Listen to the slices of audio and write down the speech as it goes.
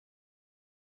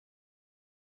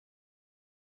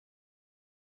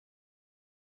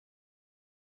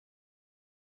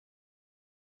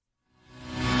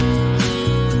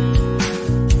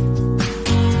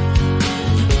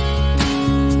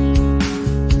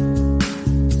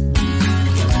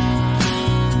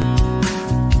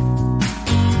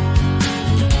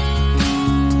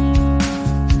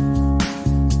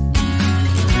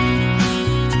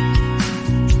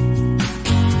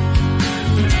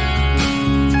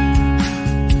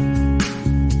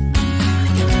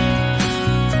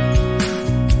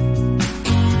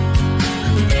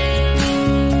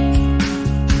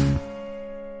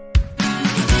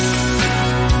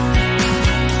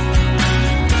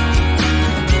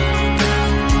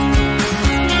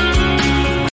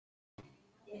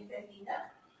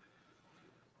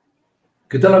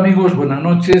¿Qué tal amigos? Buenas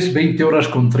noches, 20 horas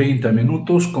con 30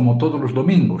 minutos, como todos los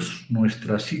domingos,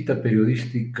 nuestra cita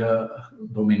periodística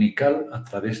dominical a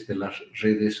través de las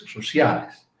redes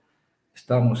sociales.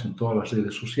 Estamos en todas las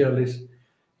redes sociales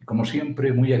y como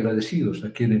siempre muy agradecidos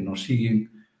a quienes nos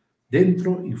siguen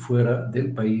dentro y fuera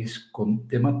del país con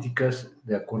temáticas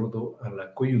de acuerdo a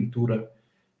la coyuntura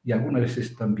y algunas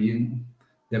veces también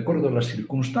de acuerdo a las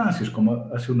circunstancias, como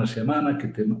hace una semana que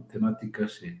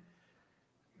temáticas se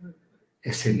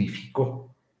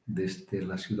escenificó desde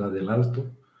la ciudad del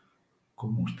Alto,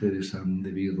 como ustedes han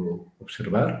debido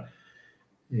observar,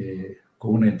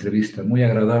 con una entrevista muy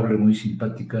agradable, muy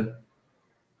simpática,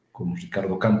 con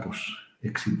Ricardo Campos,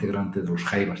 ex integrante de los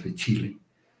Jaivas de Chile,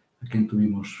 a quien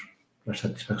tuvimos la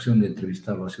satisfacción de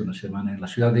entrevistarlo hace una semana en la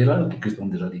ciudad del Alto, que es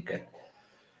donde radica él.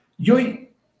 Y hoy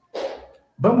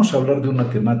vamos a hablar de una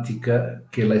temática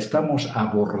que la estamos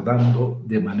abordando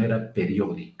de manera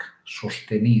periódica,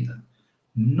 sostenida,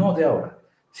 no de ahora,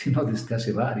 sino desde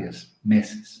hace varios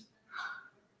meses,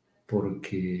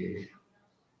 porque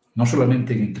no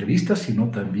solamente en entrevistas,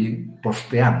 sino también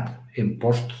posteando, en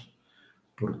posts,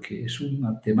 porque es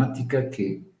una temática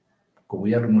que, como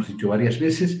ya lo hemos dicho varias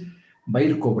veces, va a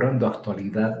ir cobrando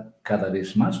actualidad cada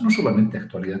vez más, no solamente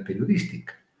actualidad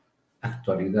periodística,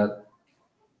 actualidad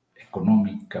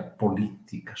económica,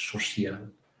 política,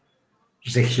 social,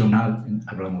 regional,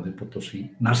 hablamos de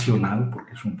Potosí, nacional,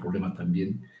 porque es un problema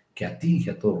también que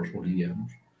atinge a todos los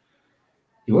bolivianos.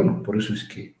 Y bueno, por eso es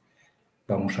que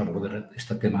vamos a abordar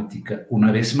esta temática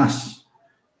una vez más.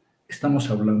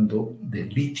 Estamos hablando de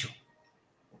litio.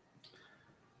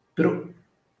 Pero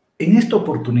en esta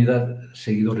oportunidad,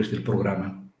 seguidores del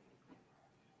programa,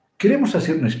 queremos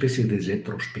hacer una especie de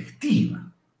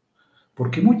retrospectiva,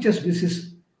 porque muchas veces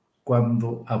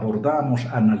cuando abordamos,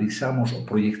 analizamos o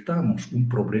proyectamos un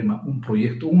problema, un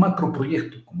proyecto, un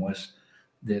macroproyecto, como es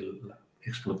de la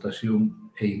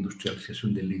explotación e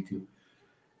industrialización del litio,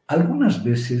 algunas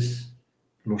veces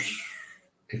los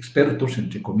expertos,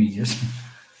 entre comillas,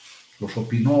 los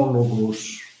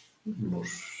opinólogos, los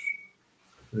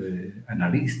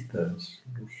analistas,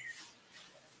 los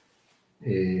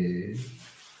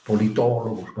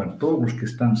politólogos, bueno, todos los que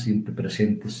están siempre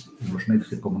presentes en los medios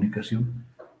de comunicación,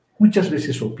 muchas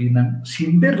veces opinan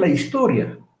sin ver la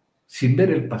historia, sin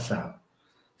ver el pasado,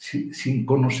 sin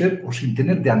conocer o sin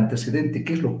tener de antecedente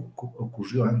qué es lo que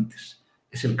ocurrió antes.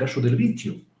 Es el caso del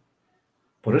litio.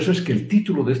 Por eso es que el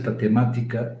título de esta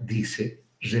temática dice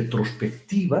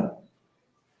retrospectiva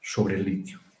sobre el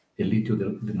litio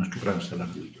de nuestro gran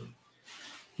salario.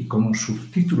 Y como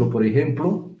subtítulo, por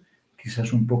ejemplo,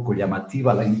 quizás un poco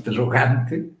llamativa la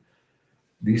interrogante,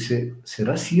 dice,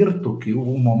 ¿será cierto que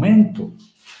hubo un momento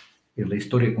en la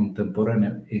historia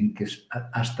contemporánea en que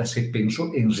hasta se pensó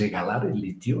en regalar el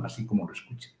litio, así como lo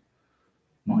escuchan?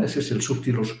 ¿No? Ese es el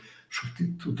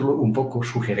subtítulo un poco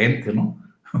sugerente, ¿no?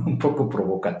 Un poco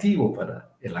provocativo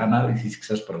para el análisis,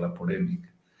 quizás para la polémica.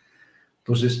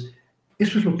 Entonces,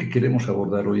 eso es lo que queremos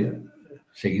abordar hoy,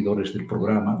 seguidores del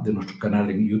programa, de nuestro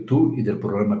canal en YouTube y del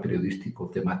programa periodístico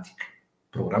Temática.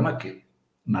 Programa que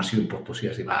nació en Potosí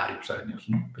hace varios años,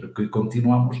 ¿no? Pero que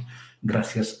continuamos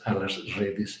gracias a las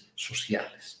redes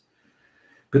sociales.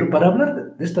 Pero para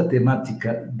hablar de esta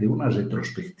temática, de una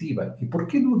retrospectiva, y por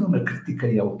qué no de una crítica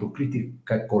y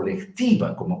autocrítica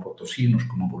colectiva como potosinos,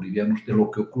 como bolivianos, de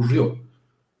lo que ocurrió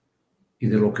y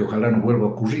de lo que ojalá no vuelva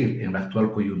a ocurrir en la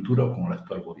actual coyuntura o con el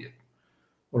actual gobierno.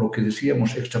 O lo que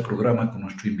decíamos extra programa con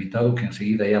nuestro invitado, que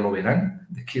enseguida ya lo verán,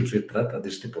 de quién se trata, de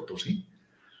este Potosí.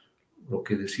 Lo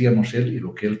que decíamos él y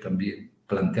lo que él también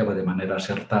planteaba de manera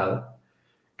acertada,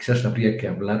 quizás habría que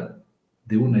hablar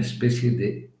de una especie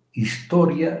de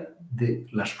historia de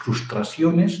las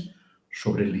frustraciones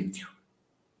sobre el litio.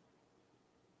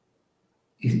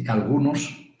 Y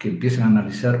algunos que empiezan a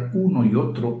analizar uno y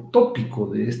otro tópico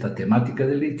de esta temática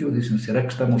del litio dicen, ¿será que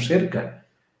estamos cerca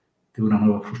de una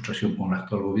nueva frustración con el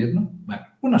actual gobierno? Bueno,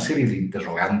 una serie de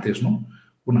interrogantes, ¿no?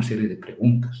 Una serie de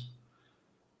preguntas.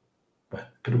 Bueno,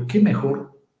 pero qué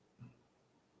mejor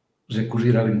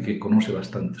recurrir a alguien que conoce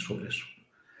bastante sobre eso.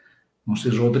 No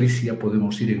sé, Rodri, si ya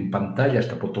podemos ir en pantalla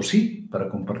hasta Potosí para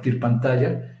compartir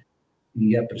pantalla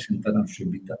y ya presentar a nuestro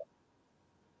invitado.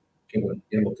 Qué bueno,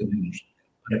 ya lo tenemos.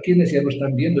 Para quienes ya lo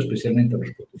están viendo, especialmente a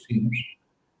los potosinos,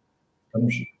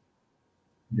 estamos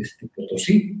desde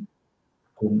Potosí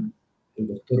con el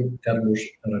doctor Carlos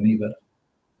Araníbar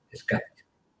Escáez.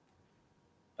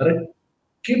 Para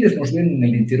quienes nos ven en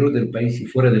el interior del país y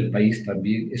fuera del país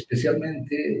también,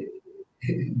 especialmente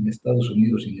en Estados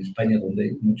Unidos y en España, donde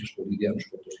hay muchos bolivianos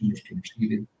potosinos que nos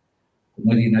siguen,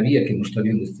 como Eddie Navía, que nos está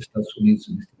viendo desde Estados Unidos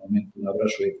en este momento. Un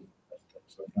abrazo, Eddie, hasta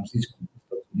San Francisco,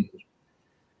 Estados Unidos.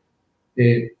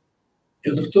 Eh,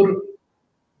 el doctor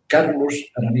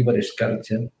Carlos Araníbar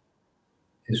Escarcha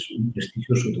es un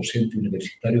prestigioso docente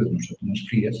universitario de nuestras Tomás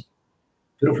Frías,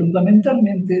 pero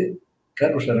fundamentalmente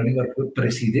Carlos Araníbar fue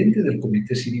presidente del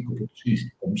Comité Cívico Potosí,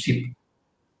 COMCIP.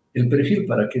 El perfil,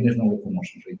 para quienes no lo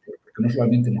conocen, reitero, porque no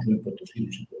solamente nos ven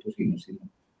potosinos y potosinas, sino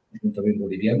nos ven también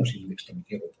bolivianos y del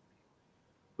extranjero también.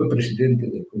 Fue presidente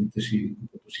del Comité Cívico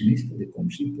Potosinista de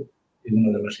COMCIP en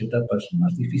una de las etapas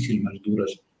más difíciles, más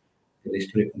duras de la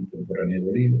historia contemporánea de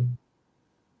Bolivia.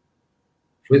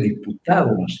 Fue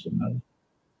diputado nacional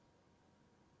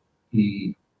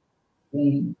y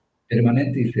un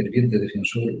permanente y ferviente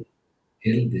defensor,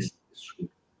 él desde su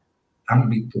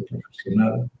ámbito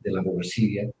profesional de la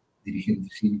abogacía, dirigente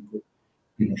cívico,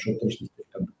 y nosotros desde el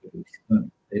campo periodístico. Bueno,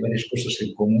 hay varias cosas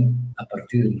en común a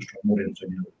partir de nuestro amor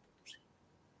entrañable.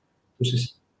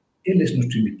 Entonces, él es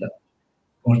nuestro invitado.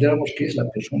 Consideramos que es la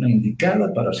persona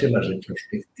indicada para hacer la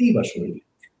retrospectiva sobre el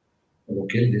litio. Por lo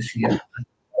que él decía,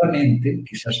 actualmente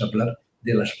quizás hablar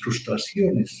de las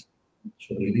frustraciones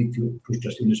sobre el litio,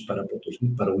 frustraciones para Potosí,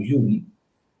 para Uyuni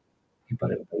y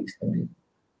para el país también.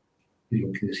 Y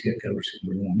lo que decía Carlos en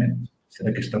algún momento,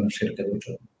 ¿será que estamos cerca de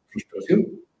otra frustración?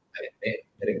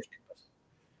 Veremos qué pasa.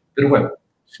 Pero bueno,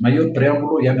 sin mayor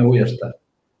preámbulo, ya me voy hasta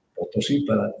Potosí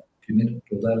para primero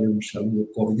darle un saludo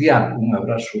cordial, un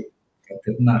abrazo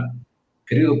fraternal.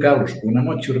 Querido Carlos, buenas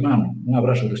noches, hermano. Un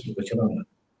abrazo desde Cochabamba.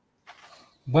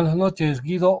 Buenas noches,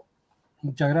 Guido.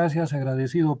 Muchas gracias,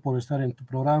 agradecido por estar en tu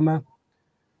programa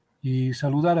y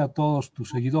saludar a todos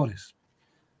tus seguidores.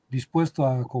 Dispuesto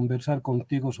a conversar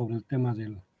contigo sobre el tema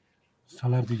del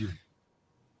Salar de Uyuni.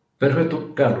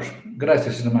 Perfecto, Carlos.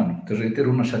 Gracias, hermano. Te reitero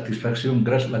una satisfacción.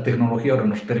 Gracias. La tecnología ahora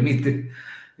nos permite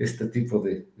este tipo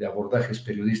de abordajes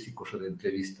periodísticos o de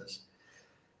entrevistas.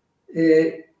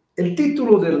 El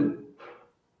título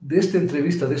de esta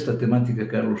entrevista, de esta temática,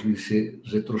 Carlos, dice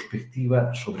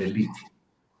retrospectiva sobre el litio.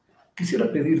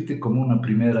 Quisiera pedirte como una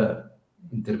primera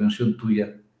intervención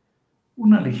tuya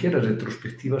una ligera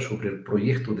retrospectiva sobre el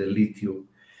proyecto del litio,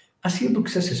 haciendo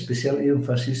quizás especial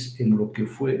énfasis en lo que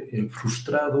fue el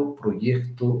frustrado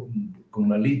proyecto con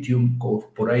la Lithium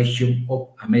Corporation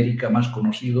of America, más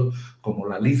conocido como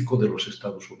la LITCO de los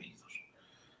Estados Unidos.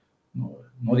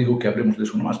 No digo que hablemos de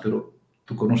eso nomás, pero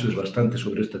tú conoces bastante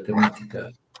sobre esta temática,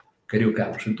 querido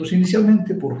Carlos. Entonces,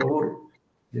 inicialmente, por favor,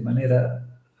 de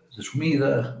manera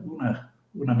resumida,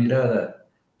 una mirada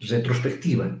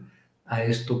retrospectiva a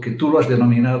esto que tú lo has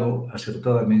denominado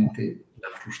acertadamente la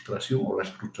frustración o las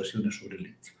frustraciones sobre el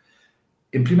litio.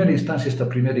 En primera instancia, esta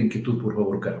primera inquietud, por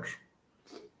favor, Carlos.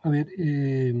 A ver,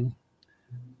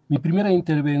 mi primera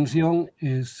intervención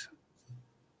es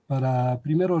para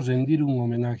primero rendir un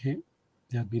homenaje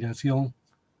de admiración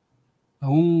a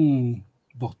un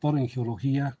doctor en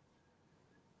geología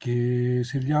que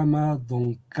se llama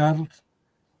don Carl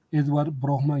Edward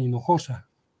Brockman Hinojosa.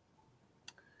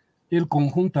 Él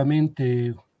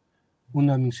conjuntamente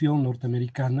una misión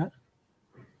norteamericana,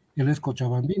 él es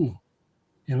cochabambino.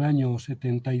 El año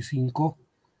 75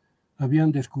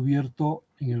 habían descubierto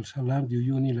en el Salar de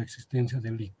Uyuni la existencia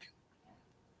del litio.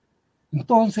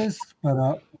 Entonces,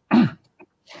 para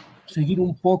seguir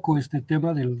un poco este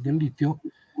tema del litio,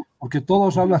 porque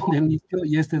todos hablan del litio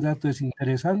y este dato es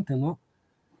interesante, ¿no?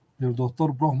 Del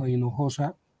doctor Brockman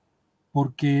Hinojosa,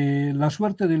 porque la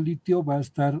suerte del litio va a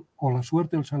estar, o la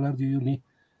suerte del Salar de Uyuni,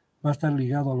 va a estar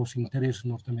ligado a los intereses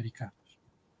norteamericanos.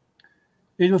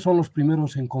 Ellos son los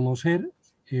primeros en conocer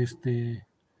este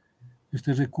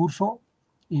recurso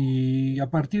y a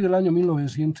partir del año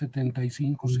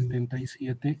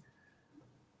 1975-77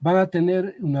 van a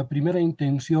tener una primera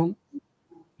intención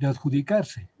de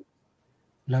adjudicarse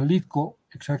la LITCO,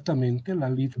 exactamente, la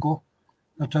LITCO,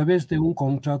 a través de un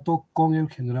contrato con el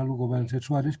general Hugo Banzer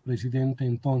Suárez, presidente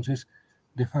entonces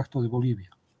de facto de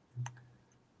Bolivia.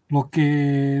 Lo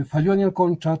que falló en el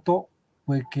contrato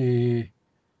fue que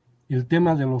el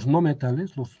tema de los no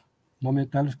metales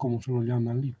como se lo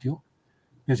llama litio,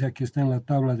 pese a que está en la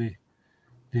tabla de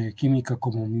química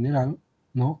como mineral,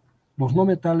 ¿no? Los no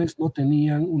metales no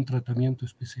tenían un tratamiento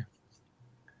especial.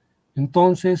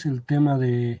 Entonces, el tema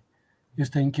de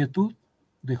esta inquietud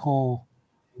dejó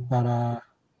para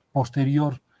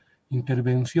posterior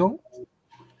intervención.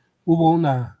 Hubo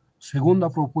una segunda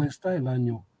propuesta el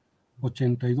año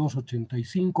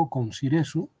 82-85 con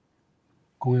Ciresu,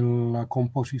 con la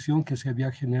composición que se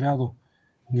había generado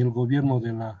en el gobierno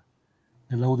de la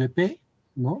UDP,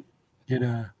 ¿no? Que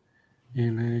era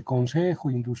el Consejo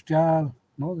Industrial,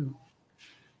 ¿no? Del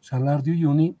Salar de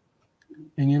Uyuni,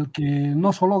 en el que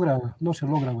no se logra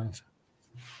avanzar.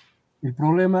 El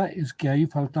problema es que ahí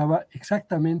faltaba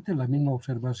exactamente la misma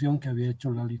observación que había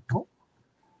hecho la LITCO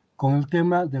con el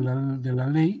tema de la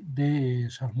ley de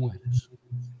salmueras.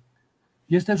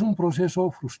 Y este es un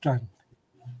proceso frustrante,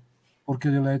 porque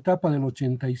de la etapa del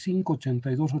 85,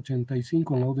 82,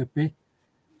 85 en la UDP,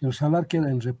 el salar queda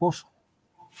en reposo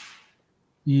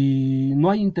y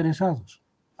no hay interesados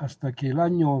hasta que el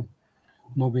año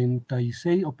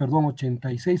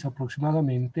 86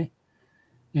 aproximadamente,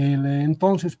 el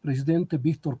entonces presidente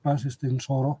Víctor Paz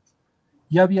Estenssoro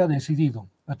ya había decidido,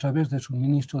 a través de su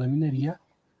ministro de Minería,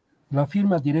 la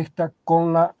firma directa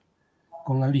con la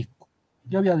LIDCO.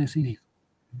 Ya había decidido.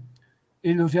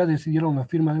 Ellos ya decidieron la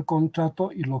firma del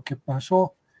contrato y lo que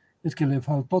pasó es que le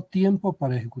faltó tiempo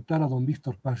para ejecutar a don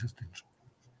Víctor Paz Estenssoro.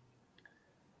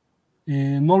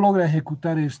 No logra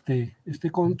ejecutar este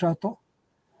contrato,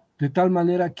 de tal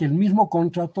manera que el mismo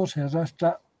contrato se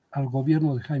arrastra al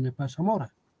gobierno de Jaime Paz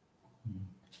Zamora.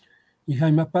 Y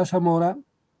Jaime Paz Zamora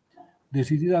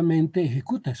decididamente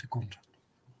ejecuta ese contrato.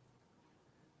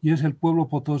 Y es el pueblo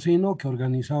potosino que,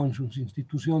 organizado en sus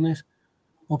instituciones,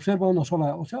 observa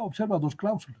dos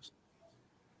cláusulas.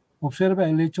 Observa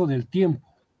el hecho del tiempo,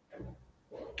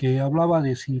 que hablaba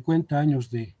de 50 años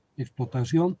de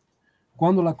explotación,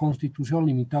 cuando la Constitución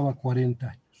limitaba 40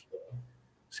 años.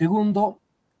 Segundo,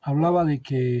 hablaba de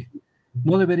que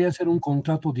no debería ser un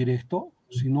contrato directo,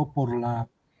 sino por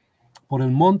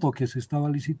el monto que se estaba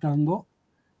licitando,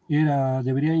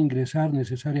 debería ingresar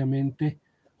necesariamente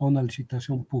a una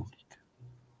licitación pública.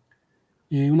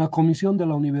 Una comisión de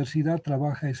la universidad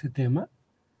trabaja ese tema,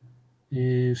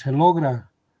 se logra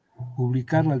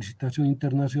publicar la licitación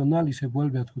internacional y se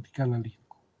vuelve a adjudicar la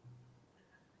LIDCO.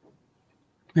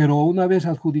 Pero una vez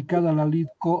adjudicada la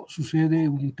LIDCO sucede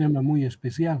un tema muy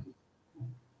especial.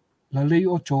 La ley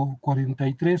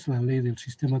 843, la ley del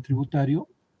sistema tributario,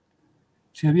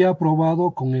 se había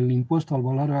aprobado con el impuesto al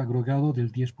valor agregado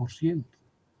del 10%.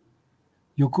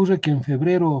 Y ocurre que en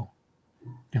febrero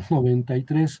del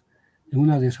 93, en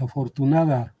una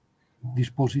desafortunada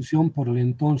disposición por el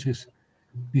entonces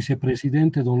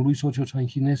vicepresidente don Luis Ocho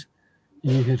Sanginés,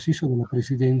 en ejercicio de la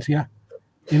presidencia,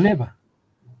 eleva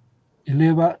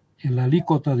la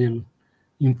alícuota del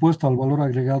impuesto al valor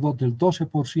agregado del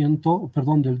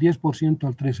 10%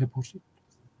 al 13%.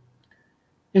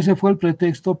 Ese fue el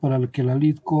pretexto para el que la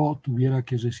LIDCO tuviera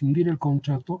que rescindir el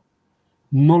contrato,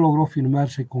 no logró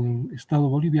firmarse con el Estado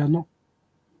boliviano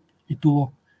y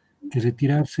tuvo que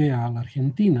retirarse a la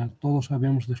Argentina. Todos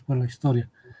sabemos después la historia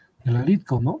de la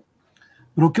LIDCO, ¿no?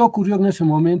 Pero ¿qué ocurrió en ese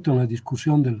momento en la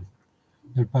discusión del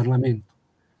Parlamento?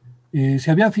 Se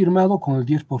había firmado con el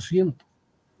 10%,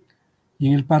 y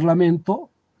en el Parlamento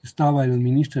estaba el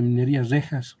ministro de Minería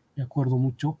Rejas, me acuerdo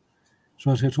mucho,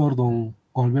 su asesor don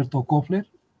Alberto Kofler.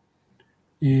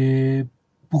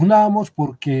 Pugnábamos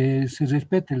porque se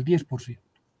respete el 10%,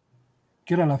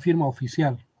 que era la firma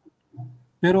oficial,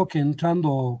 pero que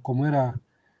entrando como era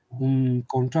un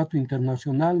contrato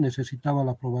internacional necesitaba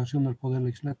la aprobación del Poder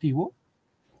Legislativo.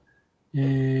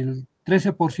 El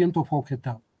 13% fue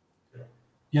objetado.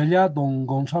 Y allá don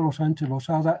Gonzalo Sánchez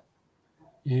Lozada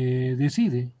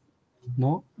decide,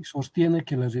 ¿no? Y sostiene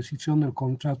que la rescisión del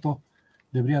contrato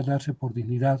debería darse por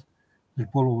dignidad del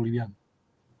pueblo boliviano.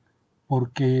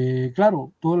 Porque,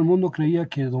 claro, todo el mundo creía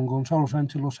que don Gonzalo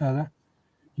Sánchez Lozada,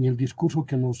 en el discurso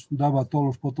que nos daba a todos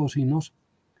los potosinos,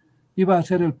 iba a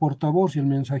ser el portavoz y el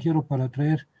mensajero para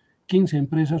traer 15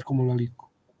 empresas como la LIDCO.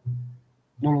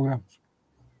 No logramos.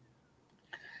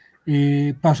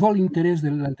 Pasó al interés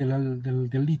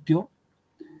del litio,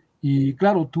 y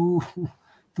claro, tú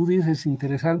dices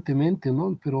interesantemente,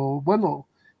 ¿no? Pero bueno,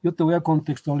 yo te voy a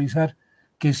contextualizar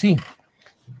que sí,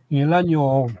 en el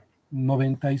año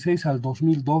 96 al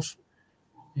 2002,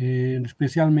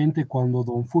 especialmente cuando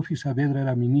don Fufi Saavedra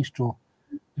era ministro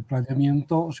de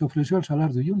Planeamiento, se ofreció el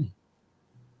salario de Uyuni,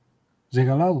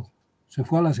 regalado, se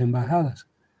fue a las embajadas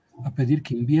a pedir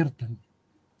que inviertan,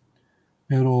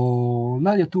 pero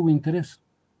nadie tuvo interés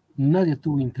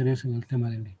en el tema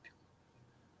del litio.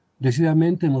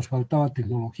 Decididamente nos faltaba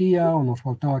tecnología o nos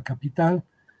faltaba capital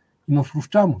y nos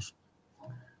frustramos.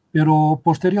 Pero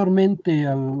posteriormente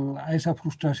a esa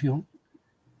frustración,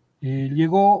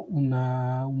 llegó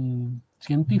un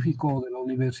científico de la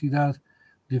Universidad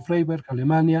de Freiberg,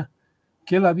 Alemania,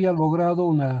 que él había logrado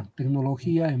una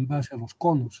tecnología en base a los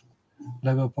conos,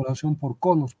 la evaporación por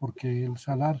conos, porque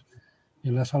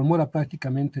la salmuera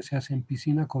prácticamente se hace en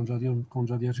piscina con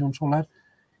radiación solar.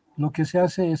 Lo que se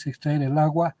hace es extraer el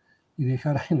agua y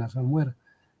dejar en la salmuera.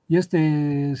 Y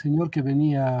este señor que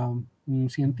venía, un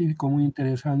científico muy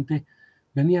interesante,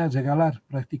 venía a regalar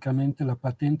prácticamente la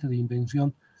patente de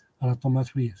invención a la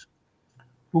Tomás Frías.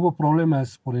 Hubo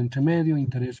problemas por entre medio,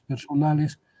 intereses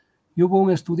personales, y hubo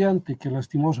un estudiante que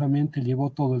lastimosamente llevó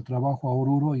todo el trabajo a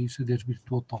Oruro y se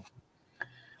desvirtuó todo.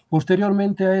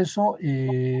 Posteriormente a eso,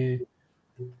 se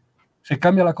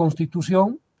cambia la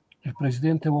constitución, el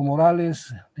presidente Evo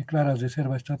Morales declara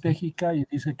reserva estratégica y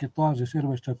dice que toda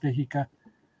reserva estratégica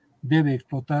debe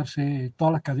explotarse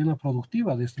toda la cadena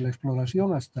productiva, desde la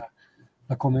exploración hasta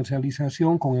la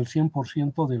comercialización con el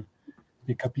 100%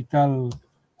 de capital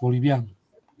boliviano.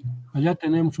 Allá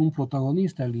tenemos un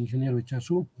protagonista, el ingeniero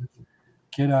Echazú,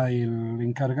 que era el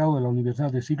encargado de la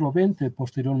Universidad del siglo XX,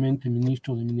 posteriormente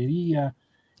ministro de Minería,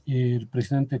 el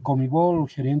presidente Comibol,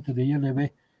 gerente de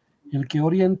ILB, el que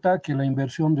orienta que la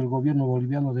inversión del gobierno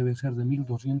boliviano debe ser de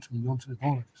 $1.200 millones.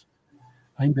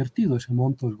 Ha invertido ese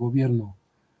monto el gobierno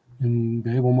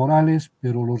de Evo Morales,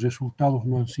 pero los resultados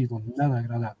no han sido nada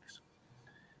agradables.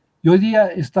 Y hoy día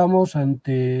estamos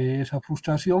ante esa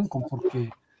frustración porque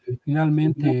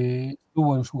finalmente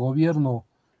estuvo en su gobierno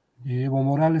Evo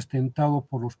Morales tentado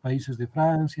por los países de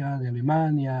Francia, de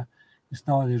Alemania,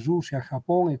 estaba de Rusia,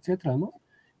 Japón, etcétera, ¿no?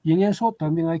 Y en eso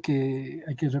también hay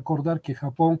que recordar que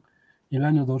Japón en el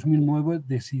año 2009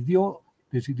 decidió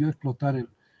explotar el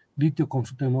litio con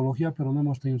su tecnología, pero no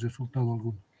hemos tenido resultado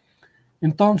alguno.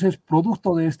 Entonces,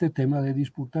 producto de este tema de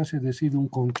disputa, se decide un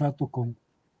contrato con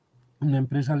una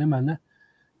empresa alemana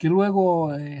que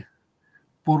luego,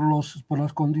 por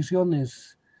las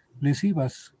condiciones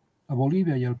lesivas a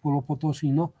Bolivia y al pueblo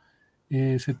potosino,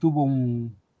 se tuvo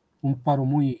un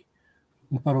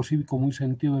paro cívico muy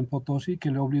sentido en Potosí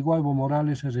que le obligó a Evo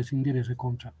Morales a rescindir ese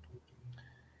contrato.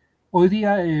 Hoy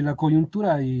día la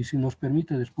coyuntura, y si nos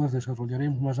permite después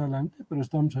desarrollaremos más adelante, pero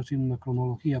estamos haciendo una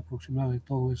cronología aproximada de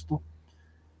todo esto,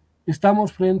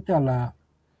 estamos frente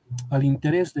al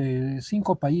interés de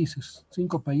cinco países,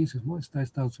 ¿no? Está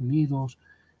Estados Unidos,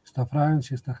 está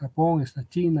Francia, está Japón, está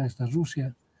China, está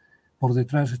Rusia, por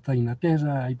detrás está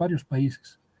Inglaterra, hay varios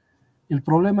países. El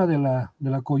problema de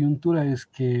la coyuntura es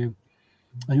que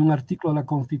hay un artículo de la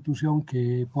Constitución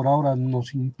que por ahora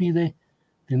nos impide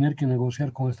tener que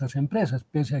negociar con estas empresas,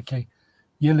 pese a que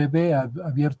ILB ha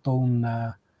abierto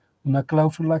una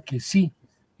cláusula que sí,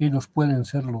 ellos pueden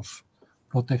ser los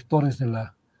protectores de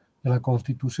la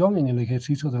Constitución en el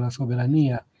ejercicio de la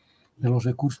soberanía de los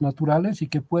recursos naturales y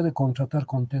que puede contratar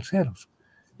con terceros.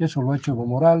 Eso lo ha hecho Evo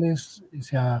Morales,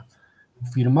 se ha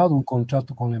firmado un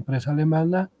contrato con la empresa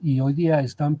alemana y hoy día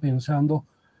están pensando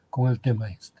con el tema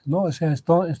este, ¿no? O sea,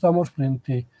 estamos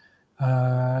frente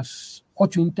a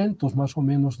 8 intentos más o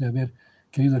menos de haber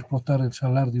querido explotar el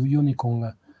Salar de Uyuni con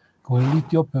el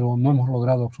litio, pero no hemos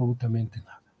logrado absolutamente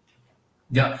nada.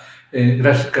 Ya,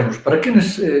 gracias, Carlos. Para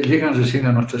quienes llegan recién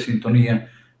a nuestra sintonía,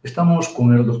 estamos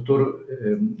con el doctor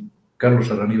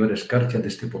Carlos Arraníbar Escarcha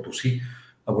desde Potosí,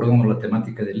 abordando la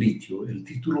temática del litio. El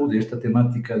título de esta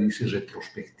temática dice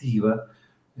retrospectiva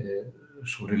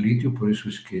sobre el litio, por eso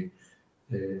es que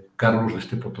Carlos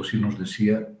desde Potosí nos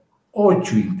decía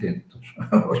 8 intentos,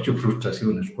 8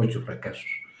 frustraciones, 8 fracasos,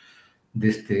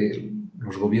 desde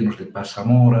los gobiernos de Paz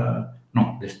Zamora,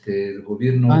 no, desde el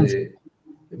gobierno de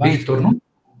Víctor, ¿no?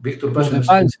 Víctor Paz.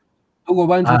 Hugo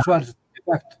Banzer Suárez,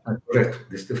 exacto. Correcto,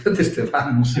 desde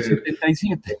Vance.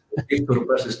 77. Víctor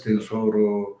Paz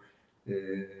Estensoro,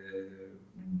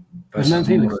 Hernán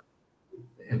Siles.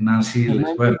 Hernán Siles.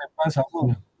 Bueno,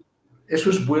 eso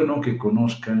es bueno que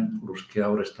conozcan los que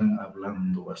ahora están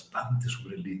hablando bastante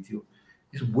sobre el litio.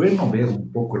 Es bueno ver un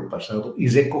poco el pasado y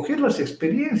recoger las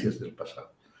experiencias del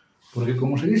pasado. Porque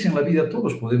como se dice en la vida,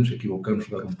 todos podemos equivocarnos,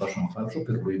 dar un paso en falso,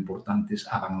 pero lo importante es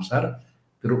avanzar,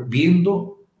 pero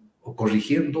viendo o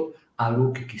corrigiendo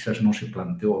algo que quizás no se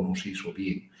planteó o no se hizo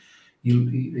bien.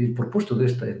 Y el propósito de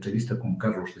esta entrevista con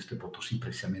Carlos desde Potosí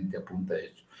precisamente apunta a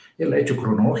eso. Él ha hecho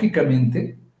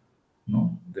cronológicamente,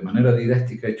 ¿no? De manera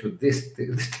didáctica, ha hecho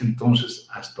desde entonces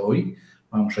hasta hoy.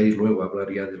 Vamos a ir luego a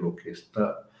hablar ya de lo que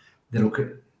está,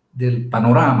 del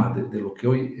panorama, de lo que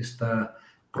hoy está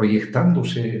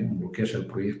proyectándose en lo que es el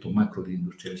proyecto macro de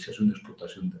industrialización y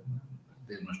explotación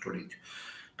de nuestro litio.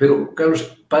 Pero,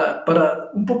 Carlos,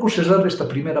 para un poco cerrar esta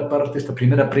primera parte, esta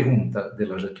primera pregunta de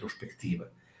la retrospectiva,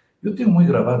 yo tengo muy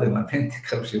grabada en la mente,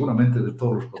 Carlos, seguramente de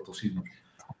todos los potosinos,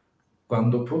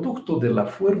 cuando producto de la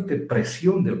fuerte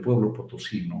presión del pueblo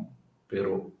potosino,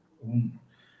 pero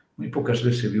muy pocas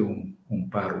veces se vio un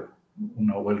paro,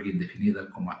 una huelga indefinida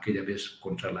como aquella vez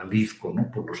contra la LIFCO, ¿no?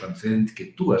 Por los antecedentes que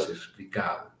tú has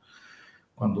explicado.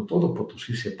 Cuando todo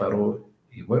Potosí se paró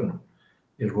y bueno,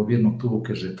 el gobierno tuvo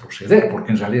que retroceder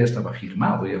porque en realidad estaba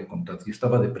firmado ya el contrato y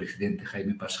estaba de presidente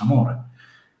Jaime Paz Zamora.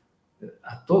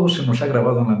 A todos se nos ha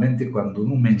grabado en la mente cuando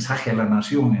en un mensaje a la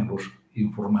nación en los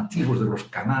informativos de los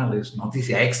canales,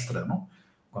 noticia extra, ¿no?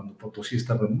 Cuando Potosí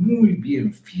estaba muy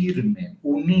bien, firme,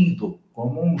 unido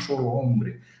como un solo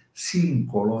hombre, sin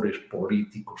colores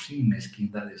políticos, sin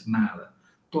mezquindades, nada.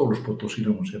 Todos los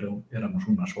potosinos éramos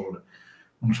una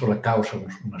sola causa,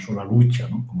 una sola lucha,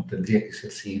 ¿no? Como tendría que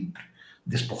ser siempre,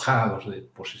 despojados de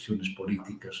posiciones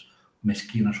políticas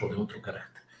mezquinas o de otro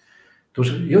carácter.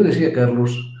 Entonces, yo decía,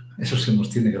 Carlos, eso se nos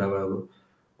tiene grabado,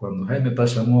 cuando Jaime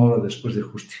Paz Zamora, después de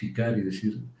justificar y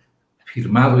decir,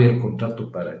 firmado ya el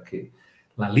contrato para que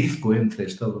la LIDCO entre a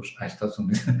Estados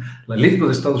Unidos, la LIDCO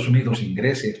de Estados Unidos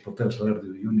ingrese a explotar el Salar de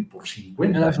Uyuni por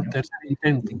 50 Era años. su tercer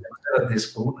intento.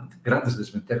 Con grandes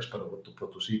desventajas para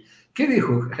Potosí. ¿Qué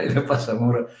dijo Jaime Paz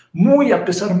Zamora? Muy a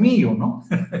pesar mío, ¿no?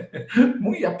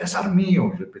 Muy a pesar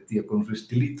mío, repetía con su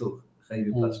estilito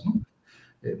Jaime Paz, ¿no?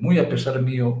 Muy a pesar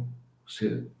mío,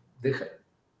 se deja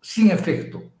sin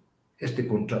efecto este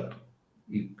contrato.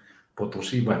 Y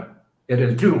Potosí, bueno, era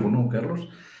el triunfo, ¿no, Carlos?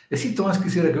 Necesito más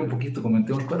quisiera que un poquito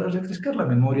comentemos para refrescar la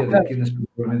memoria de quienes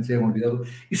probablemente se han olvidado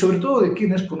y sobre todo de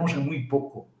quienes conocen muy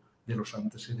poco de los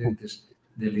antecedentes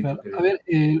del hito. A ver,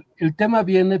 el tema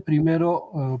viene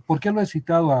primero, ¿por qué lo he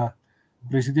citado a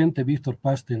presidente Víctor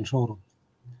Paz Tensoro?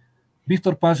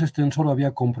 Víctor Paz Tensoro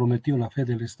había comprometido la fe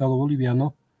del Estado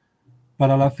boliviano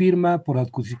para la firma por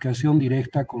adjudicación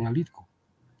directa con la LIDCO.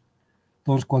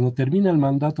 Entonces, cuando termina el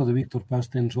mandato de Víctor Paz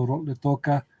Tensoro, le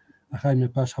toca a Jaime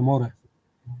Paz Zamora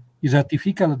y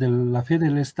ratifica la fe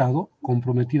del Estado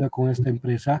comprometida con esta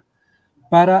empresa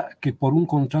para que por un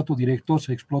contrato directo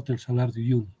se explote el Salar de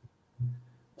Uyuni.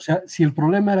 O sea, si el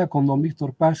problema era con don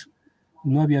Víctor Paz,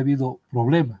 no había habido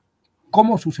problema.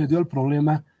 ¿Cómo sucedió el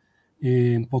problema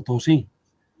en Potosí?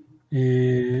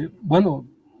 Bueno,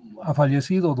 ha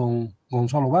fallecido don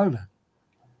Gonzalo Valda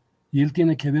y él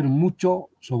tiene que ver mucho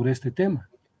sobre este tema.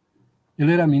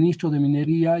 Él era ministro de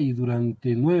Minería y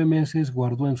durante 9 meses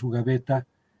guardó en su gaveta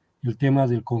el tema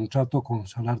del contrato con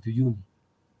Salar de Uyuni.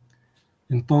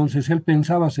 Entonces él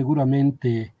pensaba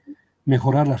seguramente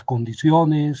mejorar las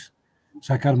condiciones,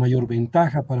 sacar mayor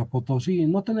ventaja para Potosí.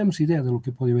 No tenemos idea de lo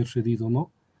que podía haber sucedido, ¿no?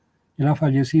 Él ha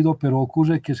fallecido, pero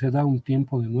ocurre que se da un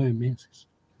tiempo de 9 meses.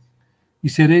 Y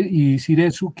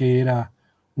Ciresu, que era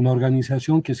una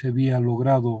organización que se había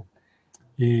logrado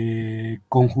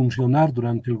conjuncionar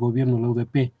durante el gobierno de la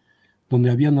UDP,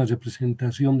 donde había una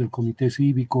representación del Comité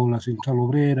Cívico, la Central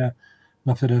Obrera,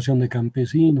 la Federación de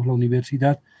Campesinos, la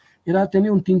universidad,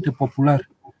 tenía un tinte popular,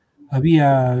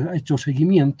 había hecho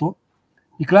seguimiento,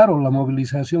 y claro, la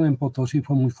movilización en Potosí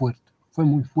fue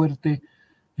muy fuerte,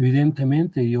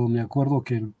 evidentemente. Yo me acuerdo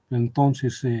que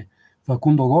entonces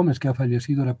Facundo Gómez, que ha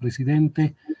fallecido, era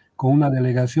presidente, con una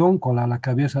delegación, con la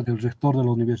cabeza del rector de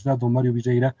la universidad, don Mario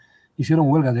Villeira, hicieron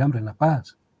huelga de hambre en La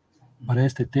Paz para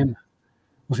este tema.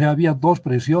 O sea, había dos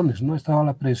presiones, ¿no? Estaba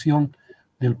la presión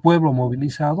del pueblo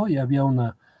movilizado y había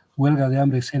una huelga de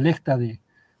hambre selecta de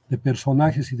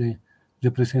personajes y de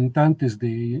representantes de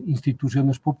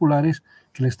instituciones populares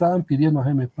que le estaban pidiendo a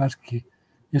Jaime Paz que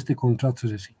este contrato se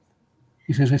rescinda.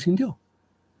 Y se rescindió.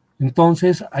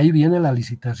 Entonces, ahí viene la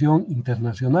licitación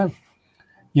internacional.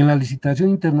 Y en la licitación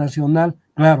internacional,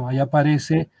 claro, ahí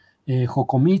aparece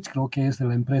Jocomich, creo que es de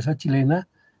la empresa chilena,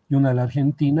 y una de la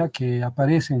Argentina, que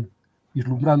aparecen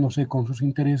vislumbrándose con sus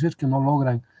intereses, que no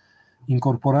logran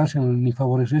incorporarse ni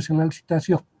favorecerse en la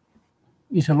licitación,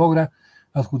 y se logra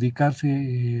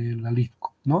adjudicarse la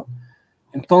LIDCO, ¿no?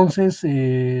 Entonces,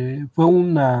 fue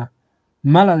una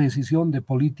mala decisión de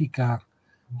política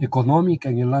económica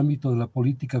en el ámbito de la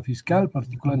política fiscal,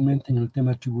 particularmente en el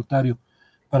tema tributario,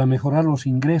 para mejorar los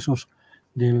ingresos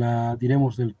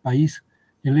diremos, del país,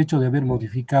 el hecho de haber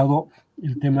modificado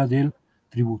el tema del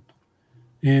tributo.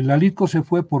 La LIDCO se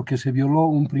fue porque se violó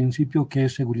un principio que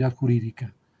es seguridad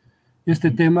jurídica. Este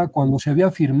tema, cuando se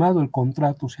había firmado el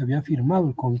contrato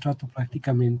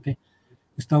prácticamente,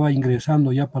 estaba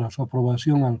ingresando ya para su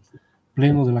aprobación al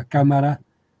Pleno de la Cámara,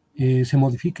 se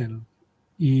modifica.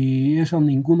 Y eso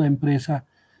ninguna empresa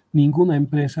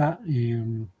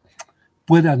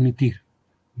puede admitir.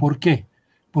 ¿Por qué?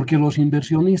 Porque los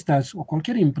inversionistas o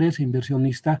cualquier empresa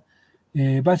inversionista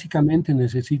básicamente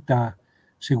necesita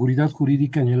seguridad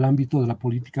jurídica en el ámbito de la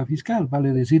política fiscal,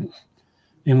 vale decir,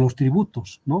 en los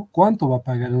tributos, ¿no? ¿Cuánto va a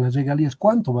pagar? En las regalías,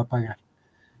 ¿cuánto va a pagar?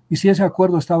 Y si ese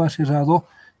acuerdo estaba cerrado,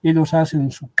 ellos hacen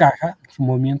su caja, su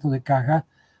movimiento de caja,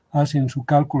 hacen su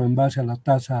cálculo en base a la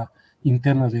tasa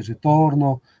interna de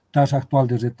retorno, tasa actual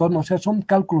de retorno, o sea, son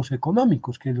cálculos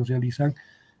económicos que ellos realizan.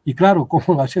 Y claro,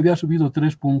 como se había subido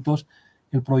 3 puntos,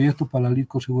 el proyecto para la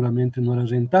LIDCO seguramente no era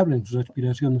rentable en sus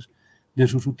aspiraciones de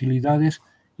sus utilidades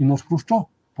y nos frustró,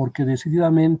 porque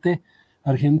decididamente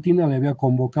Argentina le había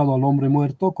convocado al hombre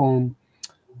muerto con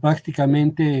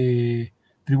prácticamente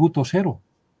tributo cero.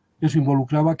 Eso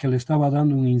involucraba que le estaba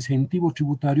dando un incentivo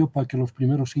tributario para que los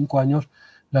primeros 5 años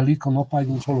la LIDCO no pague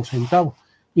un solo centavo.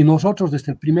 Y nosotros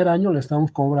desde el primer año le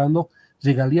estamos cobrando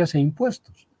regalías e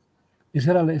impuestos.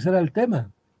 Ese era el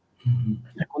tema.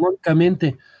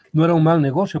 Económicamente no era un mal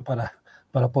negocio para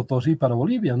Potosí, para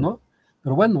Bolivia, ¿no?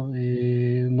 Pero bueno,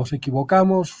 nos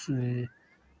equivocamos,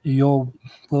 y yo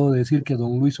puedo decir que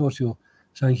don Luis Ocio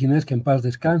Sanginés, que en paz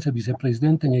descanse,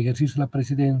 vicepresidente en ejercicio de la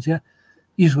presidencia,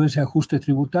 hizo ese ajuste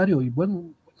tributario y bueno,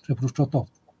 se frustró todo.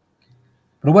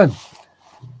 Pero bueno,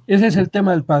 ese es el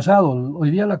tema del pasado.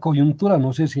 Hoy día la coyuntura,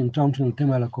 no sé si entramos en el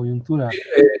tema de la coyuntura.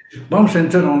 Vamos a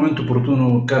entrar en un momento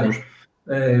oportuno, Carlos.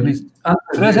 Listo. Antes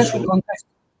Pero de ese es eso, el contexto.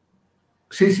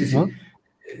 sí, sí, sí, ¿No?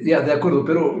 ya, de acuerdo,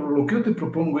 pero lo que yo te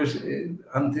propongo es,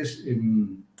 antes,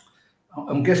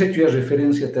 aunque has hecho ya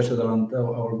referencia, te has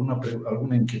adelantado a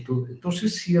alguna inquietud, entonces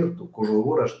es cierto,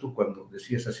 corroboras tú cuando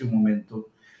decías hace un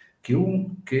momento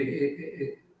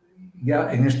que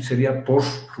ya en este sería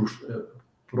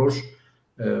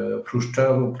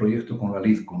frustrado proyecto con la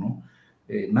LIDCO, ¿no?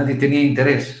 Nadie tenía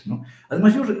interés, ¿no?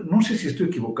 Además, yo no sé si estoy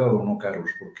equivocado o no, Carlos,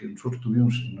 porque nosotros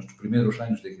tuvimos en nuestros primeros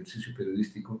años de ejercicio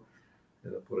periodístico,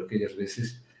 por aquellas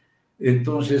veces,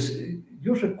 entonces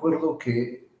yo recuerdo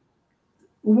que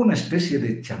hubo una especie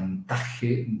de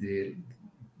chantaje de,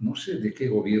 no sé de qué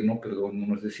gobierno, pero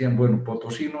nos decían, bueno,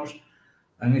 potosinos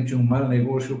han hecho un mal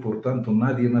negocio, por tanto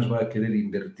nadie más va a querer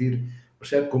invertir. O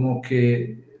sea, como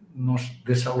que nos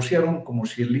desahuciaron como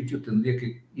si el litio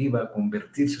iba a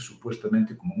convertirse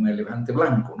supuestamente como un elefante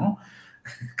blanco, ¿no?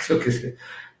 Creo que,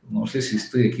 no sé si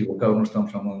estoy equivocado, no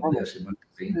estamos hablando de hace más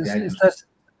de 20 años.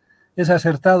 Es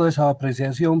acertado esa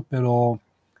apreciación, pero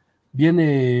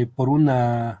viene por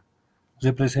una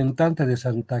representante de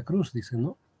Santa Cruz, dice,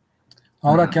 ¿no?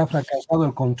 Ahora que ha fracasado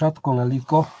el contrato con la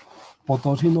LIDCO,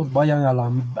 potosinos vayan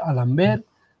a lamber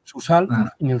su sal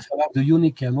en el Salar de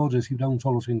Uyuni, que no recibirá un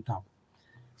solo centavo.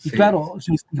 Y Sí, claro,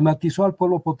 se estigmatizó al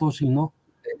pueblo potosino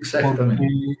porque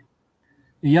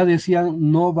ya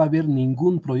decían no va a haber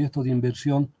ningún proyecto de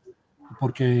inversión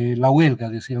porque la huelga,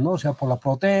 decían, ¿no? O sea, por la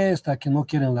protesta que no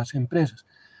quieren las empresas.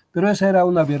 Pero esa era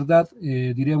una verdad,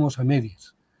 diríamos, a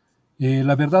medias.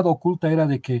 La verdad oculta era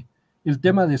de que el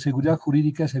tema de seguridad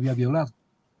jurídica se había violado.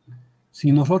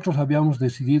 Si nosotros habíamos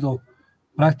decidido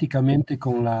prácticamente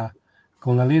con la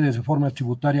ley de reforma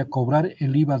tributaria cobrar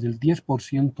el IVA del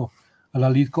 10% a la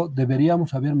LIDCO,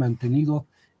 deberíamos haber mantenido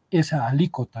esa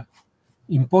alícuota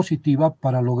impositiva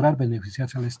para lograr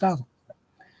beneficiarse al Estado.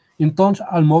 Entonces,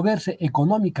 al moverse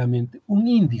económicamente un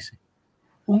índice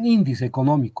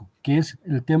económico, que es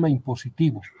el tema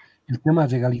impositivo, el tema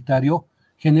regalitario,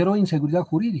 generó inseguridad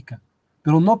jurídica,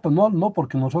 pero no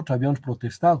porque nosotros habíamos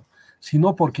protestado,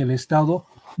 sino porque el Estado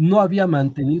no había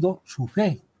mantenido su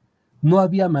fe, no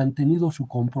había mantenido su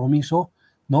compromiso,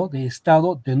 ¿no?, de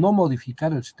Estado de no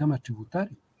modificar el sistema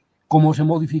tributario. Como se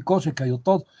modificó, se cayó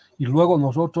todo. Y luego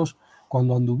nosotros,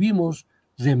 cuando anduvimos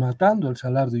rematando el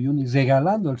Salar de Uyuni,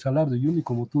 regalando el Salar de Uyuni,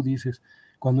 como tú dices,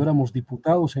 cuando éramos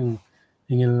diputados es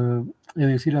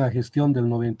decir, en la gestión del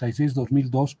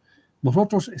 96-2002,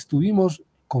 nosotros estuvimos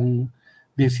con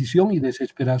decisión y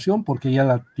desesperación porque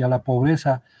ya la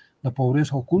pobreza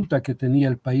oculta que tenía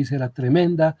el país era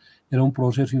tremenda, era un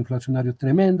proceso inflacionario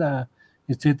tremenda,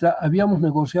 etcétera. Habíamos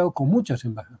negociado con muchas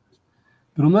embajadas,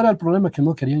 pero no era el problema que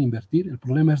no querían invertir, el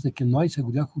problema es de que no hay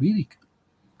seguridad jurídica.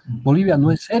 Bolivia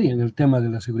no es seria en el tema de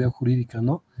la seguridad jurídica,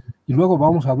 ¿no? Y luego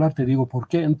vamos a hablar, te digo, por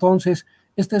qué. Entonces,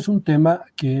 este es un tema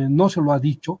que no se lo ha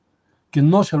dicho, que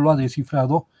no se lo ha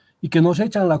descifrado y que nos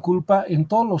echan la culpa en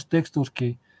todos los textos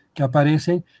que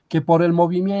aparecen, que por el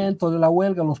movimiento de la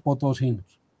huelga los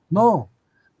potosinos. No,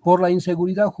 por la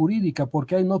inseguridad jurídica,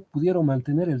 porque ahí no pudieron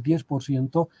mantener el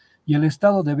 10% y el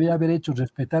Estado debe haber hecho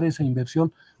respetar esa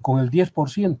inversión con el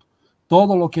 10%.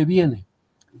 Todo lo que viene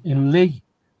en ley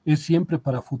es siempre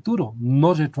para futuro,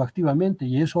 no retroactivamente,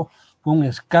 y eso fue un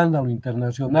escándalo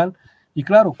internacional. Y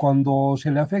claro, cuando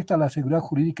se le afecta la seguridad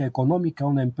jurídica económica a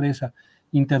una empresa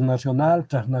internacional,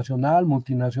 transnacional,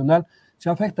 multinacional,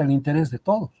 se afecta el interés de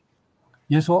todos.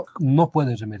 Y eso no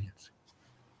puede remediarse.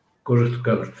 Correcto,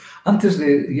 Carlos. Antes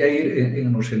de ya ir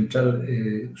en lo central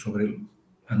sobre el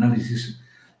análisis,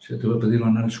 te voy a pedir un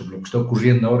análisis sobre lo que está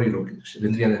ocurriendo ahora y lo que se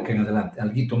vendría de aquí en adelante.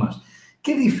 Alguito más.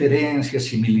 ¿Qué diferencias,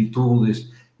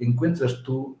 similitudes encuentras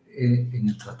tú en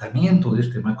el tratamiento de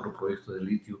este macroproyecto de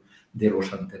litio de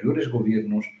los anteriores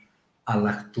gobiernos al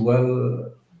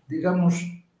actual, digamos,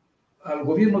 al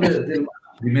gobierno del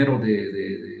primero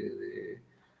de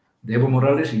Evo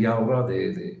Morales y ahora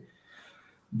de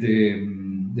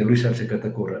Luis Arce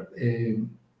Catacora?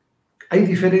 ¿Hay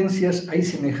diferencias, hay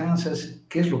semejanzas?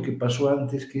 ¿Qué es lo que pasó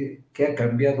antes? ¿Qué ha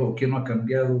cambiado o qué no ha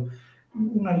cambiado?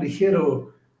 un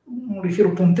ligero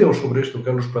punteo sobre esto,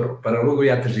 Carlos, para luego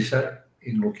ya aterrizar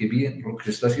en lo que bien, lo que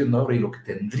se está haciendo ahora y lo que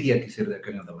tendría que ser de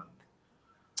acá en adelante.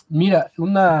 Mira,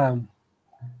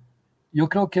 yo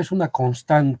creo que es una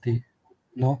constante,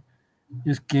 ¿no?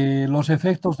 Es que los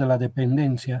efectos de la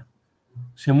dependencia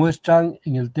se muestran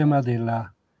en el tema de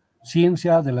la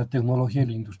ciencia, de la tecnología y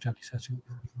la industrialización.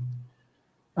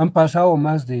 Han pasado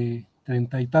más de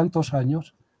 30 y tantos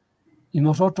años y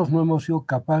nosotros no hemos sido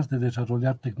capaces de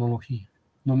desarrollar tecnología,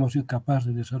 no hemos sido capaces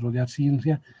de desarrollar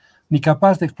ciencia, ni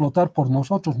capaces de explotar por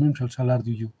nosotros mismos el salar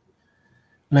de Uyú.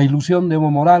 La ilusión de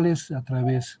Evo Morales a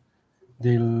través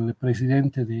del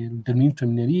presidente del ministro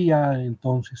de Minería,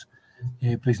 entonces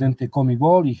presidente de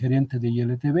Comibol y gerente de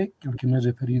ILTV, al que me he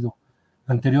referido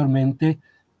anteriormente,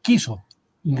 quiso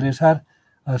ingresar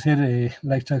a hacer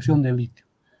la extracción de litio.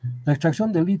 La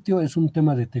extracción de litio es un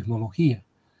tema de tecnología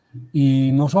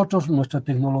y nosotros, nuestra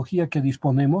tecnología que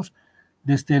disponemos,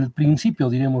 desde el principio,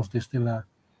 diremos, desde la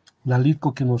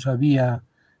LITCO que nos había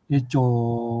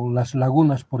hecho las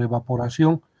lagunas por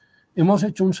evaporación, hemos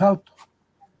hecho un salto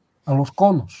a los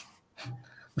conos,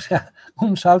 o sea,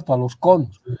 un salto a los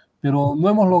conos, pero no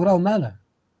hemos logrado nada.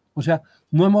 O sea,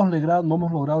 no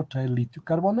hemos logrado traer litio.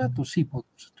 Carbonato sí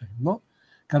podemos traer, ¿no?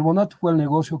 Carbonato fue el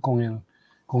negocio con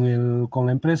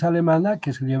la empresa alemana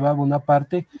que se llevaba una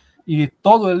parte y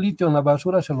todo el litio en la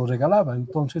basura se lo regalaba.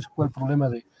 Entonces fue el problema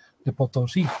de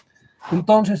Potosí.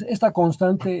 Entonces, esta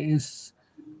constante es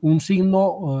un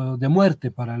signo de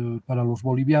muerte para los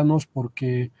bolivianos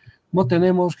porque no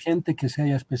tenemos gente que se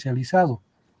haya especializado.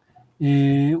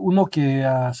 Uno que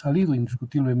ha salido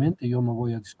indiscutiblemente, yo no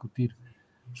voy a discutir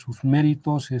sus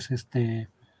méritos, es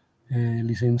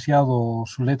licenciado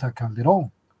Zuleta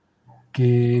Calderón,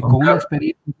 que Juan con una Carlos.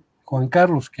 experiencia, Juan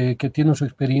Carlos, que tiene su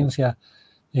experiencia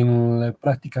en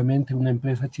prácticamente una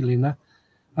empresa chilena,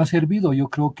 ha servido yo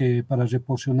creo que para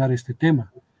reposicionar este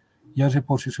tema. Y ha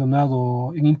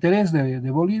reposicionado en interés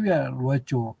de Bolivia, lo ha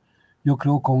hecho yo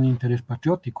creo con un interés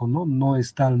patriótico, ¿no? No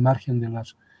está al margen de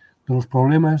los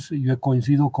problemas, yo he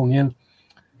coincidido con él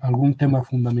algún tema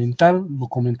fundamental, lo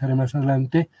comentaré más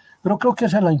adelante, pero creo que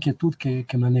esa es la inquietud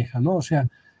que maneja, ¿no? O sea,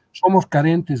 somos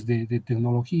carentes de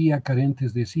tecnología,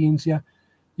 carentes de ciencia,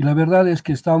 y la verdad es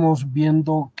que estamos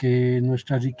viendo que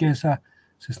nuestra riqueza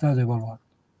se está devaluando.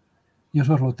 Y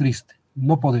eso es lo triste,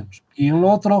 no podemos. Y en lo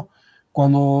otro,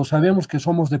 cuando sabemos que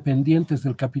somos dependientes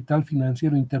del capital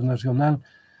financiero internacional,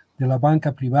 de la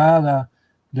banca privada,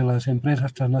 de las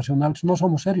empresas transnacionales, no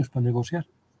somos serios para negociar.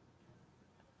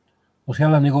 O sea,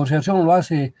 la negociación lo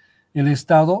hace el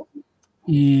Estado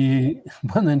y,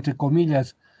 bueno, entre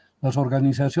comillas, las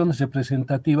organizaciones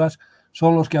representativas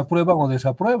son los que aprueban o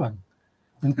desaprueban.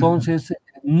 Entonces,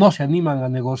 no se animan a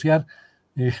negociar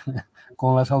eh,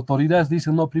 con las autoridades.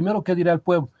 Dicen, no, primero, ¿qué dirá el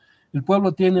pueblo? El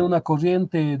pueblo tiene una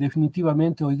corriente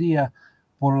definitivamente hoy día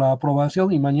por la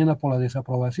aprobación y mañana por la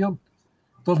desaprobación.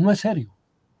 Entonces, no es serio,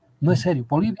 no es serio.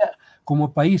 Bolivia,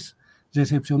 como país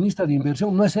recepcionista de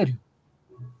inversión, no es serio.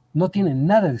 No tiene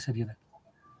nada de seriedad,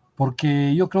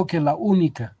 porque yo creo que la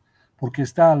única, porque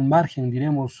está al margen,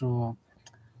 diremos,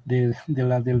 de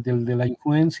la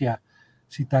influencia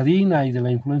citadina y de la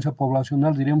influencia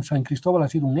poblacional, diremos, San Cristóbal ha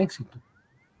sido un éxito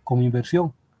como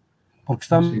inversión, porque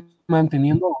Sí. están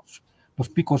manteniendo los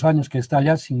picos años que está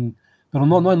allá sin, pero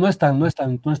no es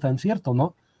tan cierto,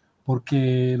 ¿no?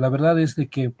 Porque la verdad es de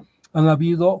que han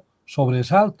habido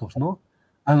sobresaltos, ¿no?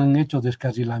 Han hecho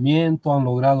descarrilamiento, han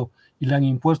logrado y le han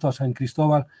impuesto a San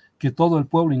Cristóbal que todo el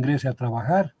pueblo ingrese a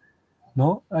trabajar,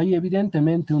 ¿no? Hay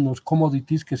evidentemente unos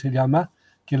commodities que se llama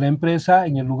que la empresa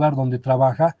en el lugar donde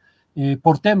trabaja,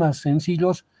 por temas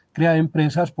sencillos, crea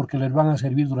empresas porque les van a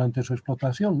servir durante su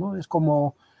explotación, ¿no? Es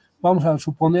como, vamos a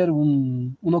suponer,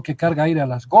 uno que carga aire a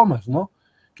las gomas, ¿no?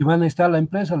 Que van a estar la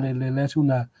empresa, le hace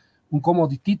un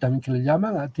commodity también que le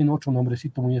llaman, tiene otro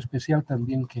nombrecito muy especial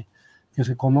también que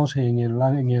se conoce en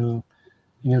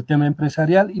el tema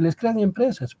empresarial y les crean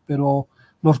empresas, pero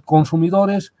los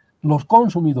consumidores,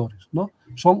 ¿no?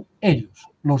 Son ellos,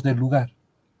 los del lugar.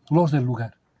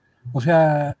 O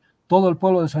sea, todo el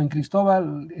pueblo de San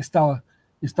Cristóbal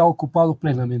está ocupado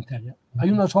plenamente allá.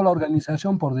 Hay una sola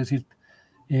organización, por decir,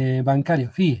 bancaria,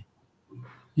 FIE,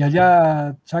 y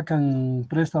allá sacan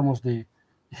préstamos de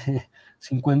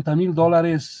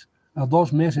 $50,000 a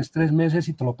 2 meses, 3 meses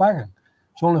y te lo pagan.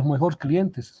 Son los mejores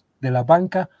clientes de la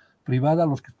banca privada,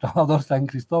 los trabajadores de San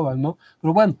Cristóbal, ¿no?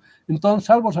 Pero bueno, entonces,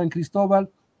 salvo San Cristóbal,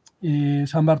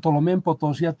 San Bartolomé en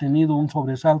Potosí ha tenido un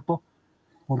sobresalto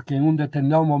porque en un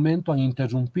determinado momento han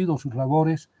interrumpido sus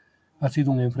labores, ha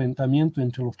sido un enfrentamiento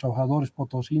entre los trabajadores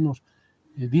potosinos,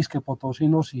 disque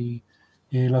potosinos y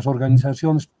las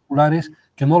organizaciones particulares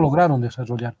que no lograron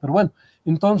desarrollar. Pero bueno,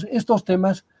 entonces estos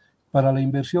temas para la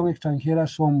inversión extranjera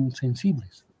son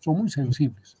sensibles, son muy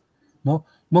sensibles, ¿no?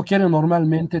 No quieren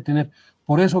normalmente tener,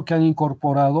 por eso que han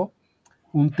incorporado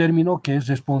un término que es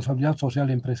responsabilidad social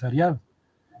empresarial.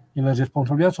 En la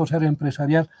responsabilidad social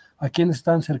empresarial, a quienes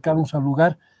están cercanos al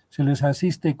lugar se les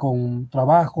asiste con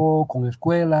trabajo, con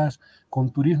escuelas,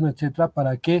 con turismo, etcétera,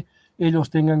 para que ellos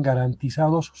tengan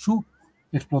garantizados su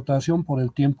explotación por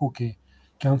el tiempo que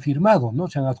han firmado, ¿no?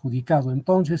 Se han adjudicado.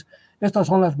 Entonces, estas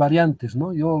son las variantes,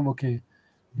 ¿no? Yo lo que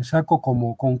saco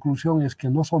como conclusión es que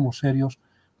no somos serios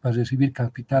para recibir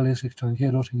capitales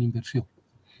extranjeros en inversión.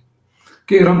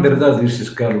 Qué gran verdad dices,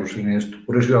 Carlos, en esto.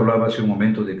 Por eso yo hablaba hace un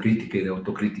momento de crítica y de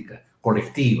autocrítica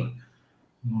colectiva,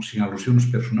 no sin alusiones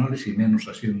personales y menos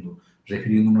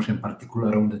refiriéndonos en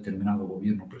particular a un determinado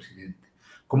gobierno o presidente.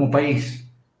 Como país,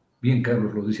 bien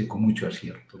Carlos lo dice con mucho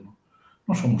acierto, ¿no?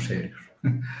 No somos serios,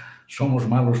 somos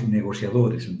malos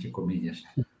negociadores, entre comillas.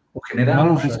 O Malos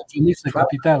generamos, recepcionistas de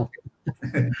capital.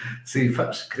 sí,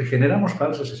 generamos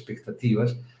falsas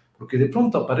expectativas porque de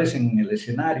pronto aparecen en el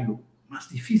escenario más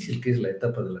difícil que es la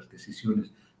etapa de las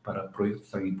decisiones para proyectos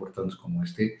tan importantes como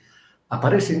este,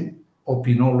 aparecen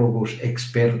opinólogos,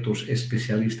 expertos,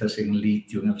 especialistas en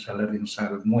litio, en el salario en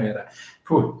salmuera,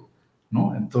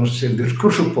 ¿no? Entonces el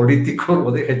discurso político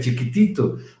lo deja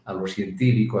chiquitito a lo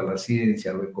científico, a la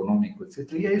ciencia, a lo económico,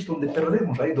 etc. Y ahí es donde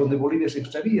perdemos, ahí es donde Bolivia se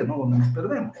extravíe, ¿no? Donde nos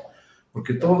perdemos.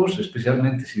 Porque todos,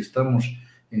 especialmente si estamos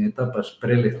en etapas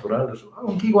preelectorales,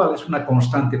 aunque igual es una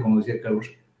constante, como decía Carlos,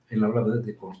 él hablaba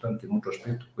de constante en otro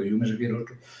aspecto, pero yo me refiero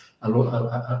a otro,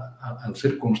 al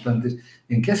ser constantes,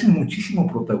 en que hacen muchísimo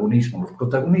protagonismo, los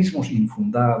protagonismos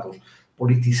infundados,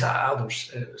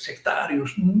 politizados,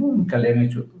 sectarios, nunca le han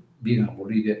hecho bien a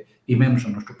Bolivia y menos a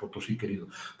nuestro Potosí querido.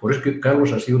 Por eso que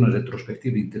Carlos ha sido una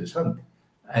retrospectiva interesante.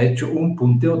 Ha hecho un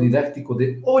punteo didáctico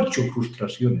de 8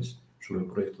 frustraciones sobre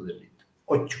el proyecto de litio.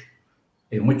 8.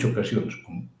 En 8 ocasiones,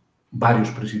 con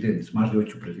varios presidentes, más de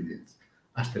 8 presidentes,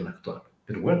 hasta el actual.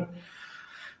 Pero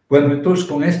bueno, entonces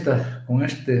con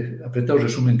este apretado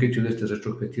resumen que he hecho de esta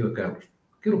retrospectiva, Carlos,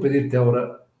 quiero pedirte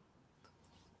ahora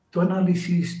tu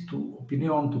análisis, tu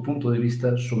opinión, tu punto de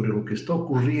vista sobre lo que está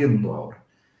ocurriendo ahora.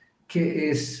 ¿Qué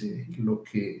es lo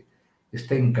que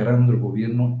está encarando el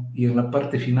gobierno? Y en la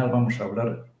parte final vamos a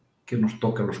hablar qué nos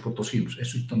toca a los potosinos.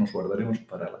 Eso nos guardaremos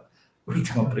para la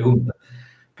última pregunta.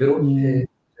 Pero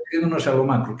refiriéndonos a lo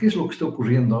macro, ¿qué es lo que está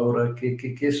ocurriendo ahora?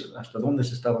 ¿Qué es, hasta dónde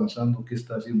se está avanzando? ¿Qué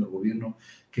está haciendo el gobierno?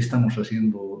 ¿Qué estamos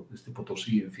haciendo desde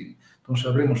Potosí? En fin. Entonces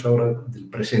hablemos ahora del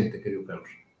presente, querido Carlos,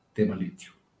 tema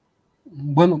litio.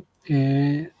 Bueno,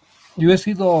 yo he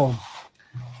sido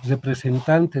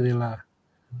representante de la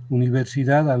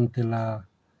universidad ante la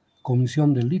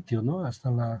Comisión del Litio, ¿no?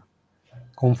 Hasta la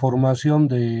conformación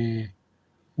de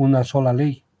una sola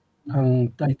ley.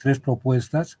 Hay 3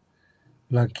 propuestas,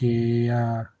 la que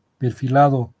ha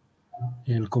perfilado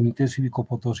el Comité Cívico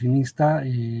Potosinista,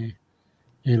 el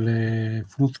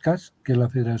FRUTCAS, que es la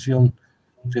Federación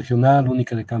Regional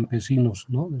Única de Campesinos,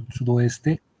 ¿no? Del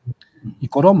Sudoeste, y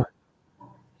Coroma.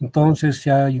 Entonces se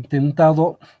ha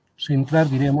intentado centrar,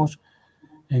 diremos,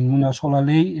 en una sola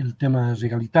ley el tema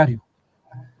regalitario,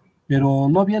 pero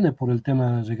no viene por el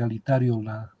tema regalitario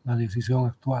la decisión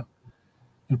actual.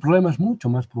 El problema es mucho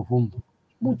más profundo,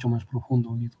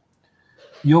 Unido.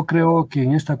 Yo creo que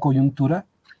en esta coyuntura,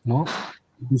 ¿no?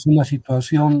 Es una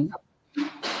situación,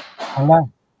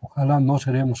 ojalá no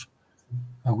seremos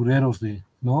agureros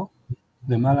 ¿no?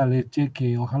 de mala leche,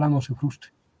 que ojalá no se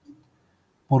frustre.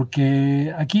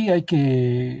 Porque aquí hay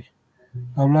que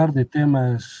hablar de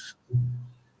temas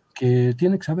que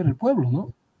tiene que saber el pueblo,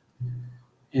 ¿no?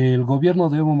 El gobierno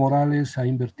de Evo Morales ha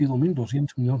invertido $1.200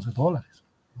 millones.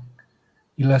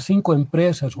 Y las 5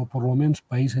 empresas, o por lo menos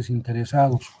países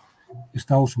interesados,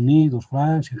 Estados Unidos,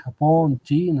 Francia, Japón,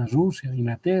 China, Rusia,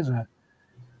 Inglaterra,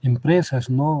 empresas,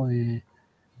 ¿no?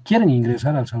 Quieren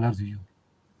ingresar al Salar de Uyuni,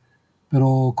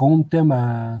 pero con un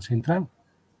tema central.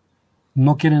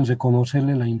 No quieren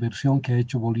reconocerle la inversión que ha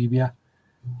hecho Bolivia,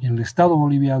 el Estado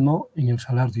boliviano, en el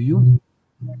Salar de Uyuni.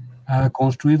 Ha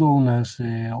construido unas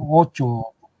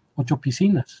 8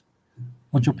 piscinas,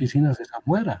 8 piscinas de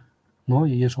salmuera, ¿no?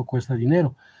 Y eso cuesta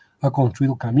dinero. Ha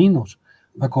construido caminos,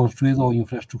 ha construido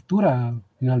infraestructura,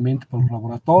 finalmente, para los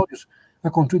laboratorios,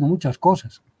 ha construido muchas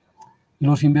cosas. Y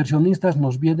los inversionistas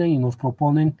nos vienen y nos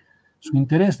proponen su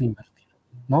interés de invertir,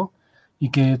 ¿no? Y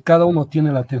que cada uno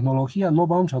tiene la tecnología, no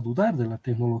vamos a dudar de la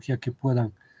tecnología que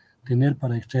puedan tener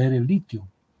para extraer el litio.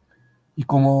 Y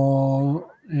como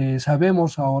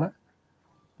sabemos ahora,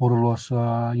 por las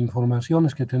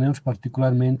informaciones que tenemos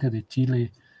particularmente de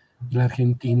Chile y la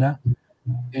Argentina,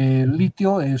 El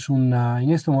litio en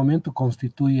este momento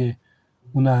constituye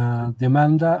una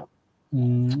demanda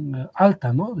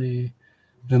alta, ¿no? De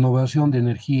renovación de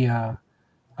energía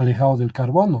alejado del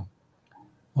carbono.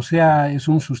 O sea, es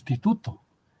un sustituto.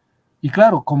 Y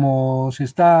claro, como se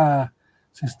está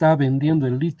vendiendo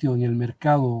el litio en el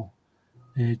mercado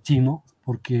chino,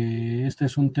 porque este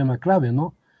es un tema clave,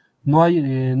 ¿no?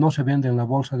 No se vende en la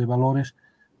bolsa de valores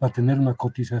para tener una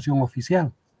cotización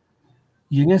oficial.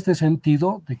 Y en este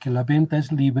sentido, de que la venta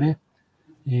es libre,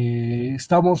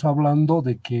 estamos hablando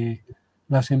de que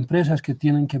las empresas que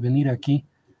tienen que venir aquí,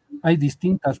 hay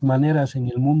distintas maneras en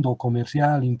el mundo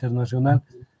comercial internacional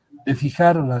de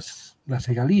fijar las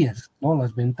regalías, ¿no?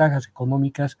 Las ventajas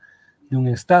económicas de un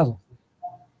Estado.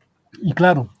 Y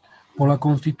claro, por la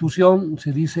Constitución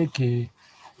se dice que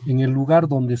en el lugar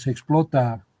donde se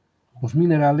explota los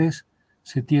minerales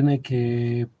se tiene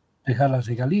que dejar las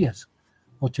regalías,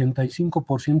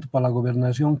 85% para la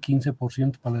gobernación,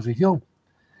 15% para la región.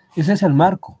 Ese es el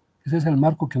marco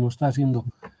que nos está haciendo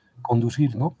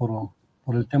conducir, ¿no?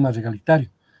 Por el tema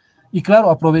regalitario. Y claro,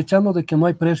 aprovechando de que no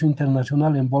hay precio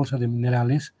internacional en bolsa de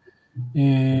minerales,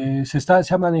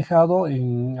 se ha manejado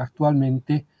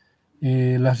actualmente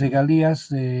las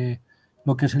regalías,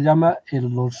 lo que se llama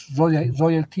los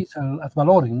royalties ad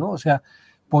valorem, ¿no? O sea,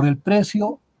 por el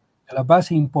precio de la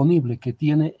base imponible que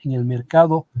tiene en el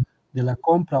mercado de la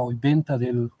compra o venta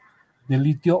del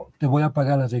litio, te voy a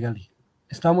pagar la regalía.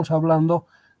 Estamos hablando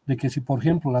de que si, por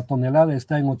ejemplo, la tonelada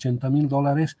está en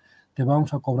 $80,000, te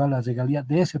vamos a cobrar la regalía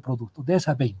de ese producto, de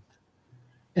esa venta.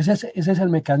 Ese es el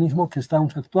mecanismo que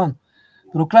estamos actuando.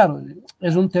 Pero claro,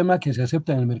 es un tema que se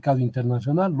acepta en el mercado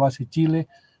internacional, lo hace Chile,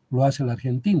 lo hace la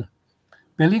Argentina.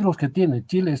 Peligros que tiene,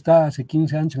 Chile está hace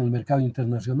 15 años en el mercado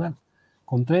internacional,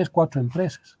 con 3, 4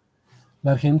 empresas.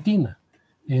 La Argentina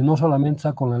no solamente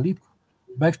está con la LIPCO,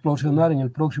 va a explosionar en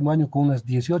el próximo año con unas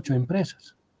 18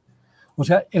 empresas. O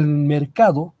sea, el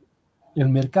mercado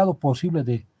posible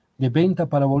de venta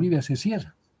para Bolivia se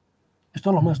cierra.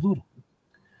 Esto es lo más duro.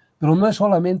 Pero no es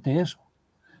solamente eso.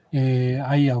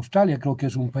 Hay Australia, creo que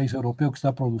es un país europeo que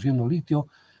está produciendo litio,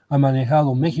 ha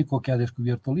manejado México que ha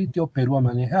descubierto litio, Perú ha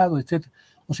manejado, etc.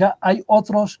 O sea, hay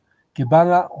otros que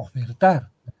van a ofertar.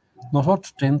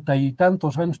 Nosotros 30 y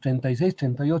tantos años, 36,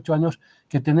 38 años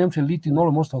que tenemos el litio y no lo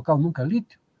hemos tocado nunca el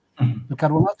litio. El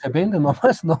carbonato se vende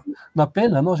nomás, no, una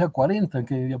pena, no sea 40,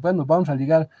 que bueno, vamos a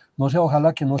llegar, no sé,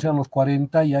 ojalá que no sean los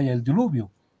 40 y haya el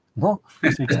diluvio, ¿no?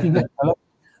 Que se extinga el calor.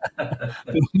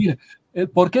 Pero mira,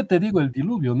 ¿por qué te digo el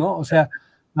diluvio, no? O sea,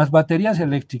 las baterías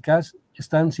eléctricas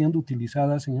están siendo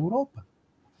utilizadas en Europa,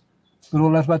 pero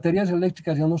las baterías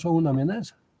eléctricas ya no son una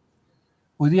amenaza.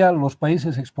 Hoy día los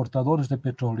países exportadores de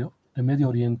petróleo de Medio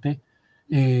Oriente,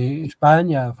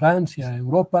 España, Francia,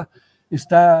 Europa,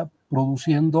 está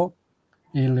produciendo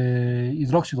el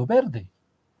hidróxido verde.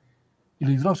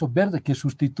 El hidróxido verde que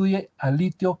sustituye al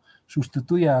litio,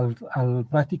 sustituye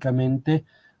prácticamente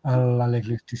a la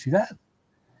electricidad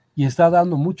y está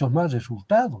dando muchos más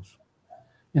resultados.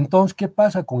 Entonces, ¿qué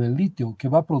pasa con el litio que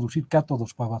va a producir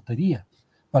cátodos para batería,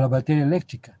 para batería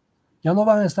eléctrica? Ya no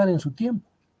van a estar en su tiempo.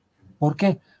 ¿Por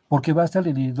qué? Porque va a estar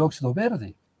el hidróxido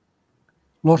verde.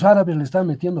 Los árabes le están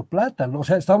metiendo plata. O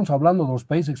sea, estamos hablando de los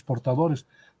países exportadores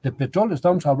de petróleo,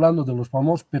 estamos hablando de los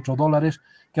famosos petrodólares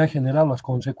que han generado las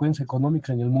consecuencias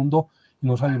económicas en el mundo y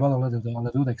nos ha llevado a la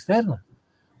deuda externa.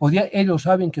 Hoy día ellos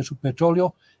saben que su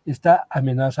petróleo está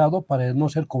amenazado para no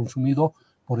ser consumido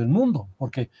por el mundo,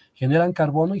 porque generan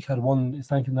carbono y carbón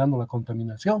están generando la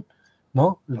contaminación,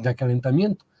 ¿no? El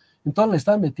recalentamiento. Entonces le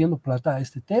están metiendo plata a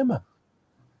este tema.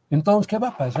 Entonces, ¿qué va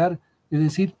a pasar? Es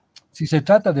decir, si se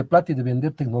trata de plata y de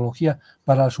vender tecnología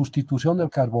para la sustitución del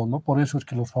carbono, por eso es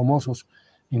que los famosos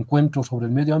encuentros sobre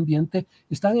el medio ambiente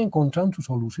están encontrando su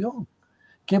solución.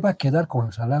 ¿Qué va a quedar con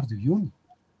el Salar de Uyuni?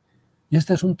 Y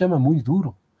este es un tema muy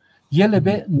duro. Y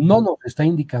LB no nos está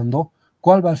indicando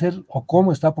cuál va a ser o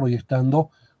cómo está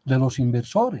proyectando de los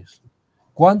inversores.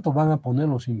 ¿Cuánto van a poner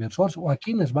los inversores o a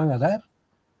quiénes van a dar?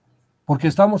 Porque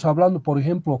estamos hablando, por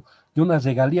ejemplo, de una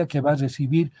regalía que va a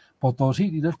recibir Potosí,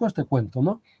 y después te cuento,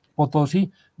 ¿no?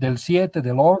 Potosí del 7,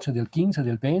 del 11, del 15,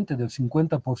 del 20, del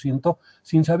 50%,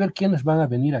 sin saber quiénes van a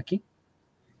venir aquí.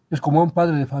 Es como un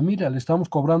padre de familia, le estamos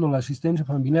cobrando la asistencia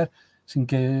familiar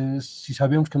si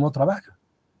sabemos que no trabaja.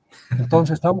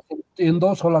 Entonces estamos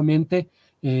siendo solamente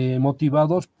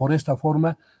motivados por esta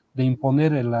forma de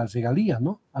imponer la regalía,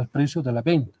 ¿no? Al precio de la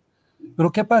venta.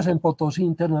 Pero ¿qué pasa en Potosí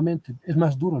internamente? Es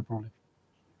más duro el problema.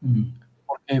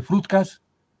 Porque Fruitcas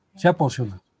se ha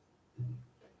posicionado.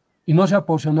 Y no se ha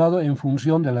posicionado en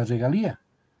función de la regalía.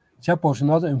 Se ha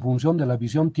posicionado en función de la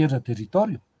visión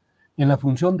tierra-territorio, en la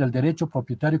función del derecho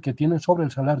propietario que tienen sobre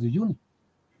el Salar de Uyuni.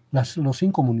 los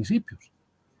 5 municipios,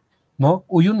 ¿no?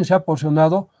 Uyuni se ha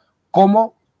posicionado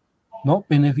como, ¿no?,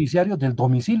 beneficiario del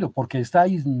domicilio, porque está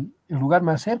ahí en el lugar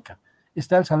más cerca.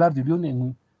 Está el Salar de Uyuni.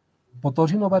 En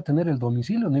Potosí no va a tener el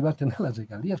domicilio, ni va a tener las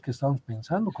regalías que estamos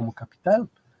pensando como capital,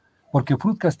 porque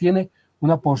Frucas tiene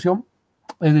una porción,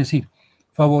 es decir,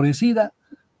 favorecida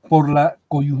por la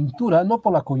coyuntura, no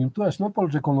por la coyuntura, sino por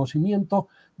el reconocimiento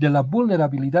de la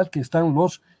vulnerabilidad que están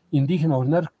los indígenas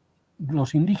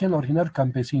originarios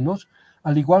campesinos,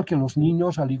 al igual que los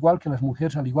niños, al igual que las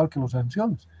mujeres, al igual que los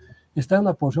ancianos. Está en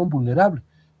una posición vulnerable,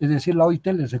 es decir, la OIT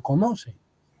les reconoce,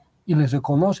 y les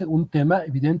reconoce un tema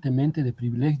evidentemente de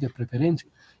privilegio, de preferencia,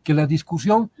 que la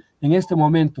discusión en este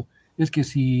momento es que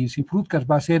si Frucas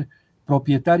va a ser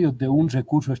propietario de un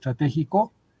recurso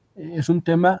estratégico, es un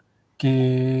tema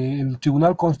que el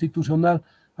Tribunal Constitucional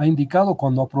ha indicado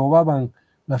cuando aprobaban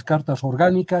las cartas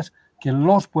orgánicas, que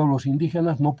los pueblos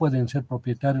indígenas no pueden ser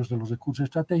propietarios de los recursos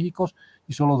estratégicos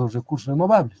y solo de los recursos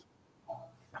renovables.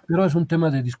 Pero es un tema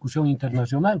de discusión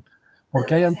internacional,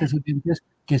 porque hay antecedentes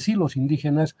que sí los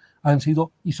indígenas han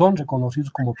sido y son reconocidos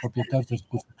como propietarios de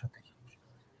recursos estratégicos.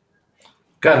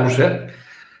 Carlos,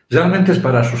 realmente es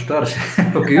para asustarse.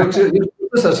 Lo que yo sé,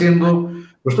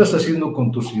 lo estás haciendo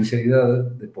con tu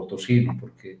sinceridad de potosino,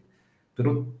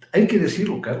 pero hay que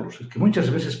decirlo, Carlos, es que muchas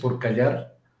veces por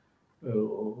callar,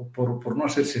 o por no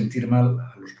hacer sentir mal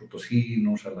a los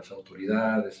potosinos, a las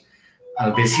autoridades,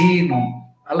 al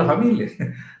vecino, a la familia,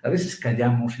 a veces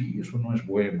callamos y eso no es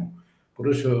bueno. Por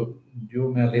eso yo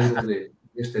me alegro de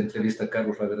esta entrevista,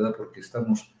 Carlos, la verdad, porque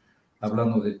estamos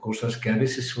hablando de cosas que a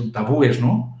veces son tabúes,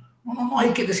 ¿no? No, hay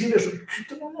que decir eso.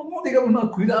 No, digamos, no,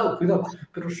 cuidado,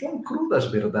 pero son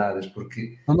crudas verdades,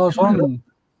 porque... No son...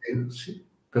 Sí.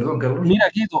 Perdón, Carlos. Mira,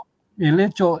 Guido,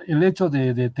 el hecho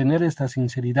de tener esta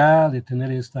sinceridad, de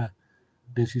tener esta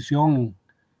decisión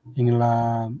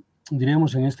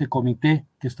diríamos, en este comité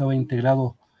que estaba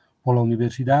integrado por la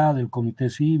universidad, el comité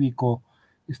cívico,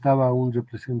 estaba un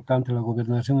representante de la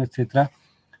gobernación, etcétera.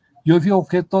 Yo fui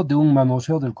objeto de un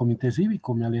manoseo del comité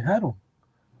cívico, me alejaron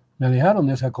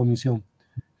de esa comisión.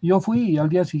 Yo fui al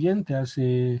día siguiente,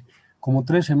 hace como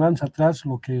 3 semanas atrás,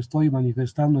 lo que estoy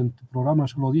manifestando en tu programa,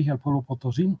 se lo dije al pueblo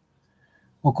potosino.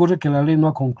 Ocurre que la ley no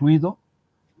ha concluido,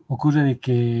 ocurre de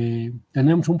que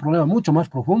tenemos un problema mucho más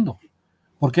profundo,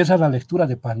 porque esa es la lectura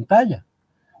de pantalla.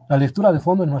 La lectura de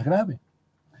fondo es más grave.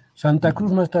 Santa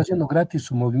Cruz no está haciendo gratis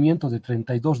su movimiento de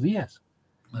 32 días.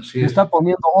 Le está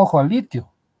poniendo ojo al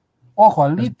litio,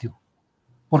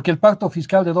 porque el pacto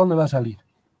fiscal, ¿de dónde va a salir?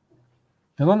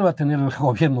 ¿De dónde va a tener el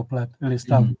gobierno plata, el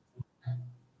Estado?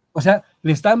 O sea,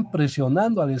 le están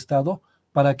presionando al Estado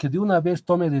para que de una vez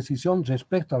tome decisión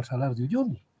respecto al Salar de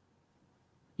Uyuni.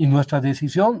 Y nuestra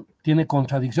decisión tiene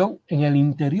contradicción en el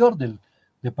interior del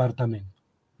departamento,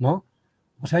 ¿no?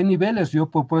 O sea, hay niveles, yo he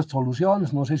propuesto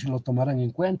soluciones, no sé si lo tomarán en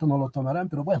cuenta, no lo tomarán,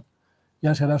 pero bueno,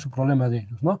 ya será su problema de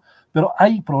ellos, ¿no? Pero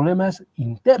hay problemas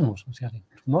internos hacia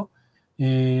adentro, ¿no?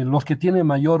 Los que tienen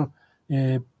mayor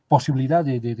posibilidad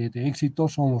de éxito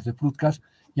son los de Frucas,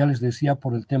 ya les decía,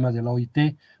 por el tema de la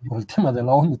OIT, por el tema de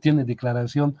la ONU, tiene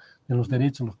declaración de los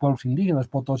derechos de los pueblos indígenas,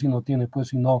 Potosí no tiene, pues,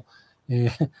 sino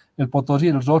el Potosí,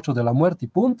 el rostro de la muerte y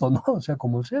punto, ¿no? O sea,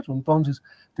 como el cerro. Entonces,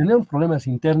 tenemos problemas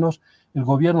internos, el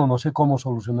gobierno no sé cómo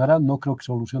solucionará, no creo que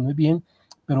solucione bien,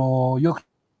 pero yo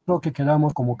creo que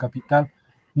quedamos como capital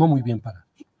no muy bien parados,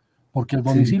 porque el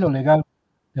domicilio legal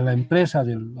de la empresa,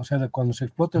 o sea, de cuando se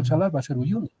explote el salar, va a ser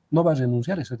Uyuni, no va a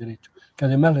renunciar a ese derecho, que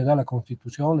además le da la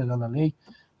Constitución, le da la ley,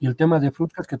 y el tema de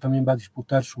Frucas, que también va a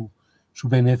disputar su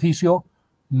beneficio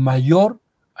mayor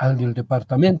al del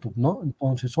departamento, ¿no?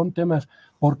 Entonces son temas,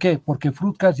 ¿por qué? Porque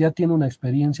Frucas ya tiene una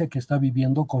experiencia que está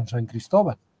viviendo con San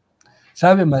Cristóbal,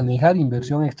 sabe manejar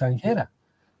inversión extranjera,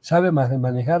 sabe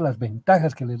manejar las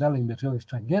ventajas que le da la inversión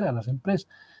extranjera a las empresas.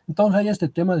 Entonces hay este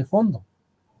tema de fondo,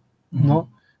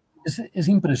 ¿no? Es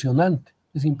impresionante,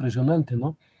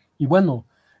 ¿no? Y bueno,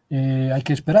 hay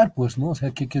que esperar, pues, ¿no? O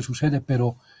sea, qué sucede,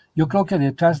 pero yo creo que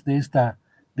detrás de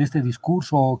este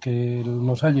discurso que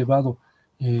nos ha llevado,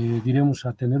 diremos,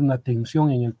 a tener una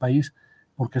tensión en el país,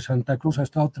 porque Santa Cruz ha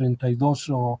estado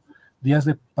 32 días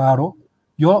de paro.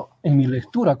 Yo, en mi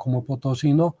lectura como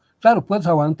potosino, claro, puedes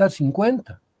aguantar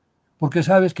 50, porque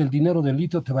sabes que el dinero del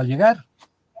litio te va a llegar.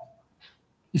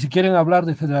 Y si quieren hablar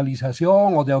de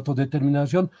federalización o de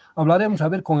autodeterminación, hablaremos, a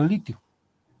ver, con el litio,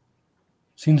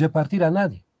 sin repartir a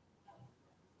nadie.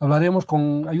 Hablaremos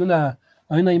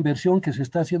hay una inversión que se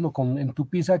está haciendo en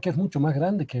Tupiza que es mucho más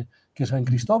grande que San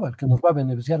Cristóbal, que nos va a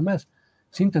beneficiar más,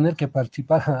 sin tener que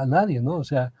participar a nadie, ¿no? O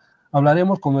sea,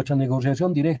 hablaremos con nuestra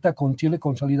negociación directa con Chile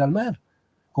con salida al mar.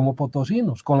 como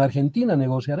potosinos. Con la Argentina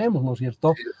negociaremos, ¿no es cierto?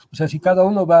 O sea, si cada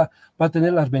uno va a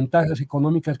tener las ventajas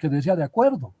económicas que desea, de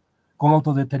acuerdo, con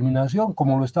autodeterminación,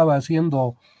 como lo estaba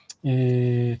haciendo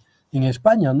en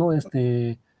España, ¿no?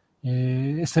 Este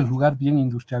lugar bien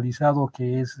industrializado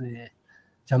que es,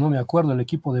 ya no me acuerdo, el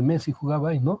equipo de Messi jugaba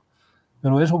ahí, ¿no?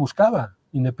 Pero eso buscaba,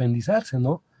 independizarse,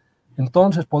 ¿no?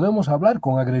 Entonces podemos hablar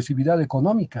con agresividad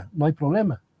económica, no hay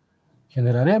problema,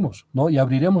 generaremos, ¿no? Y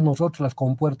abriremos nosotros las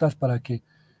compuertas para que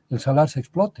el salar se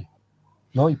explote,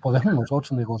 ¿no? Y podemos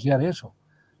nosotros negociar eso.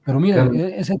 Pero miren,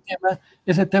 Carlos,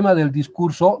 ese tema del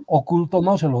discurso oculto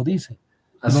no se lo dice. Y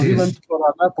lo así digo en es. tu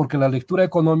programa porque la lectura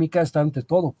económica está ante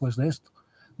todo, pues, de esto.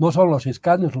 No son los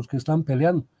escaños los que están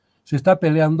peleando, se está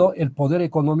peleando el poder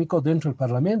económico dentro del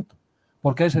Parlamento,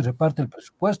 porque ahí se reparte el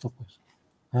presupuesto, pues.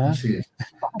 ¿Ah? Así es.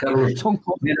 Carlos, Son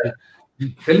cosas mira, que...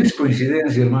 feliz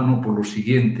coincidencia, hermano, por lo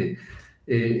siguiente.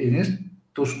 En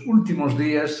estos últimos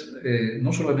días,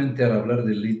 no solamente al hablar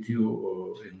del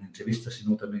litio en entrevistas,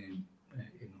 sino también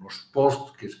en los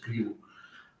posts que escribo,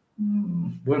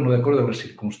 bueno, de acuerdo a las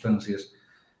circunstancias,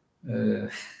 eh,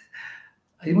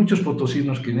 hay muchos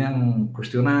potosinos que me han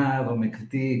cuestionado, me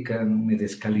critican, me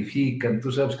descalifican.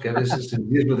 Tú sabes que a veces el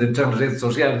riesgo de entrar en redes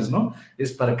sociales, ¿no?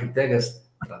 Es para que te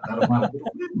hagas tratar mal. Pero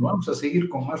bueno, vamos a seguir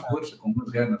con más fuerza, con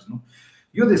más ganas, ¿no?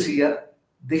 Yo decía,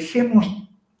 dejemos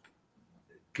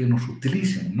que nos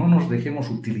utilicen, no nos dejemos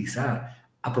utilizar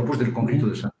a propósito del concreto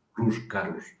de Santa Cruz,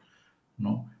 Carlos,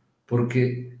 ¿no?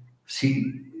 Porque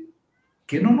si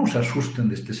que no nos asusten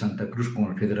desde Santa Cruz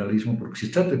con el federalismo, porque si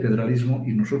se trata de federalismo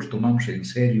y nosotros tomamos en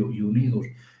serio y unidos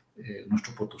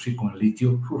nuestro Potosí con el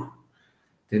litio,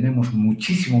 tenemos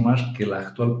muchísimo más que la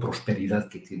actual prosperidad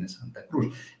que tiene Santa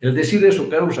Cruz. El decir eso,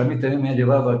 Carlos, a mí también me ha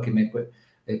llevado a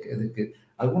que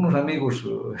algunos amigos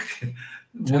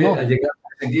voy a llegar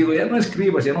seguido, ya no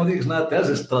escribas, ya no digas nada, te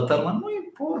haces tratar mal, no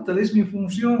importa, es mi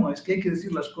función, es que hay que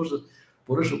decir las cosas.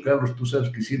 Por eso, Carlos, tú sabes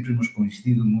que siempre hemos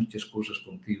coincidido en muchas cosas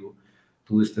contigo,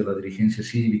 tú desde la dirigencia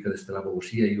cívica, desde la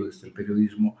abogacía, yo desde el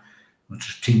periodismo,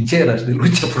 nuestras trincheras de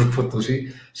lucha por Potosí,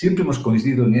 siempre hemos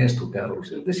coincidido en esto,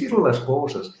 Carlos, el decirlo las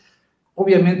cosas.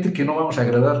 Obviamente que no vamos a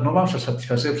agradar, no vamos a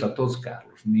satisfacer a todos,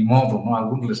 Carlos, ni modo, ¿no? A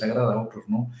algunos les agrada, a otros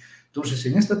no. Entonces,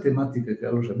 en esta temática,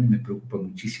 Carlos, a mí me preocupa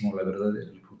muchísimo, la verdad,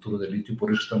 el futuro del litio,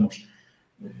 por eso estamos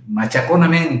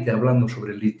machaconamente hablando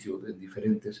sobre el litio de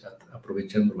diferentes,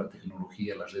 aprovechando la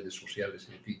tecnología, las redes sociales,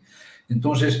 en fin.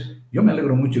 Entonces, yo me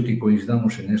alegro mucho que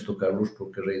coincidamos en esto, Carlos,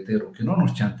 porque reitero, que no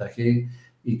nos chantajee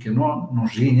y que no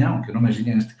nos riña, aunque no me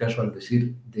riña en este caso al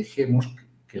decir, dejemos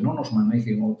que no nos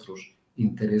manejen otros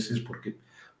intereses, porque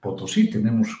Potosí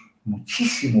tenemos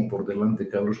muchísimo por delante,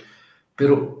 Carlos,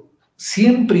 pero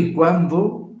siempre y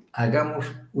cuando hagamos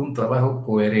un trabajo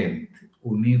coherente,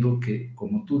 unido, que,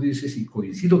 como tú dices, y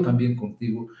coincido también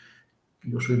contigo,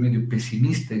 yo soy medio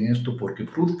pesimista en esto, porque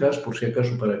Prudcas, por si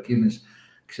acaso para quienes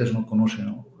quizás no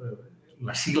conocen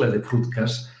la sigla de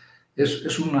Prudcas,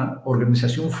 es una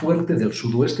organización fuerte del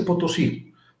sudoeste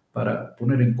Potosí, para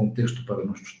poner en contexto para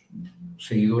nuestros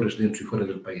seguidores dentro y fuera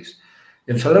del país.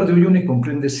 El Salar de Uyuni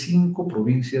comprende 5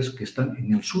 provincias que están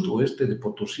en el sudoeste de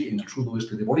Potosí, en el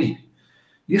sudoeste de Bolivia.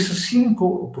 Y esas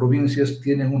 5 provincias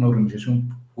tienen una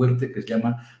organización fuerte que se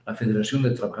llama la Federación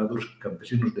de Trabajadores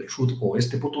Campesinos del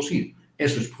Sudoeste Potosí.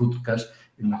 Eso es Prudcas,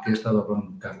 en la que he estado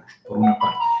hablando, Carlos, por una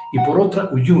parte. Y por otra,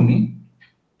 Uyuni,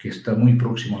 que está muy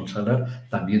próximo al Salar,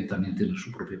 también tiene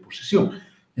su propia posesión.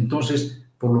 Entonces,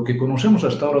 por lo que conocemos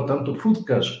hasta ahora, tanto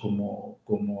Prudcas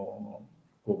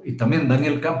y también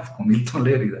Daniel Campos con Milton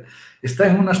Lérida, está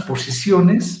en unas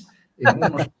posiciones, en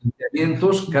unos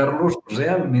planteamientos, Carlos,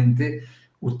 realmente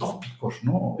utópicos,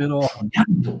 ¿no? Pero,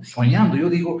 Soñando. Yo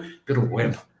digo, pero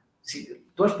bueno, si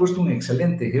tú has puesto un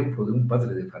excelente ejemplo de un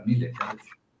padre de familia, Carlos.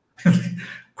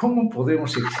 ¿Cómo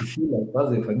podemos exigir al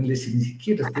padre de familia si ni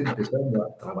siquiera está empezando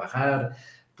a trabajar,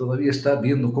 todavía está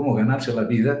viendo cómo ganarse la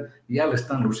vida, y ya le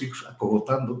están los hijos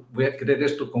acogotando, voy a querer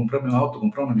esto, comprarme un auto,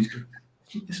 comprarme una bicicleta?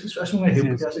 Eso es un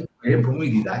ejemplo muy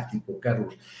didáctico,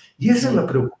 Carlos. Y esa es la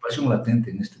preocupación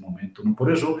latente en este momento, ¿no?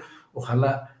 Por eso,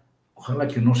 ojalá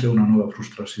que no sea una nueva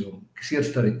frustración.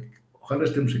 Ojalá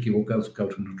estemos equivocados,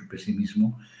 Carlos, en nuestro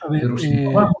pesimismo, ver, pero si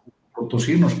no vamos a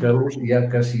Potosinos, Carlos, ya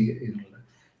casi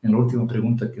en la última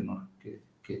pregunta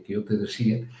que yo te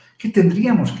decía, ¿qué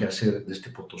tendríamos que hacer de este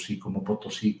Potosí como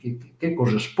Potosí? ¿Qué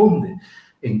corresponde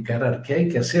encarar? ¿Qué hay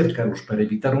que hacer, Carlos, para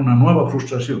evitar una nueva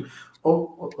frustración?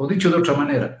 O dicho de otra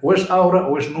manera, o es ahora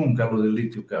o es nunca lo del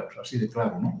litio, Carlos, así de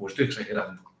claro, ¿no? O estoy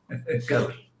exagerando,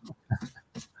 Carlos.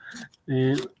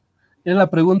 Es la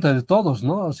pregunta de todos,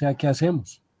 ¿no? O sea, ¿qué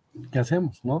hacemos? ¿Qué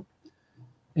hacemos, no?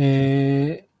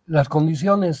 Las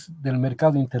condiciones del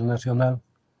mercado internacional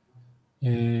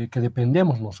que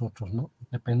dependemos nosotros, ¿no?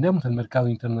 Dependemos del mercado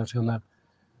internacional.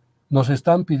 Nos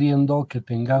están pidiendo que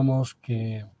tengamos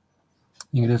que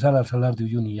ingresar al Salar de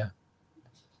Uyuni ya,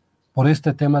 por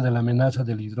este tema de la amenaza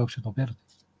del hidróxido verde,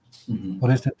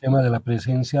 por este tema de la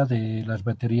presencia de las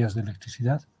baterías de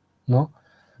electricidad, ¿no?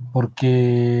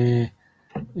 Porque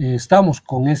estamos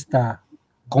con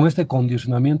este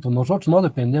condicionamiento. Nosotros no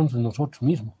dependemos de nosotros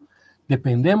mismos,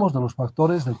 dependemos de los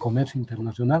factores del comercio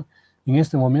internacional, en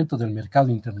este momento del mercado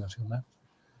internacional,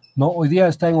 ¿no? Hoy día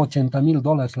está en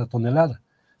 $80,000 la tonelada,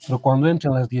 pero cuando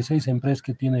entran las 16 empresas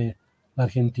que tiene la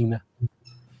Argentina,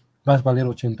 va a valer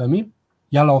 80,000.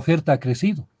 Ya la oferta ha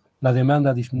crecido, la demanda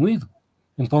ha disminuido.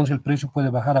 Entonces el precio puede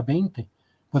bajar a 20,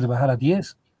 puede bajar a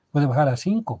 10, puede bajar a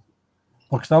 5,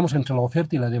 porque estamos entre la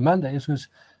oferta y la demanda. Eso es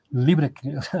libre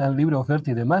oferta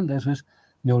y demanda, eso es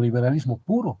neoliberalismo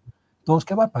puro. Entonces,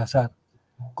 ¿qué va a pasar?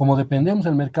 Como dependemos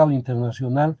del mercado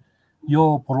internacional,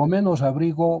 yo por lo menos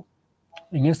abrigo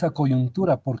en esta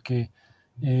coyuntura, porque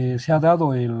se ha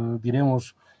dado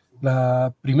diremos,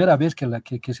 la primera vez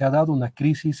que se ha dado una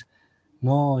crisis,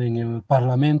 ¿no?, en el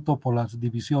Parlamento por las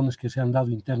divisiones que se han dado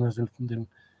internas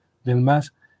del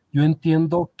MAS. Yo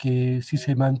entiendo que si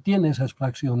se mantienen esas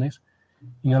fracciones,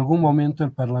 en algún momento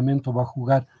el Parlamento va a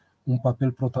jugar un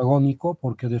papel protagónico,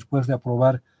 porque después de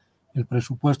aprobar el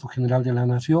presupuesto general de la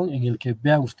Nación, en el que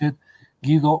vea usted,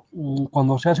 Guido,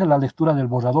 cuando se hace la lectura del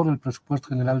borrador del presupuesto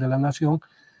general de la Nación,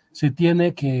 se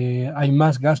tiene que hay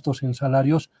más gastos en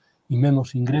salarios y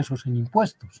menos ingresos en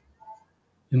impuestos.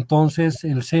 Entonces,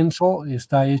 el censo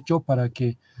está hecho para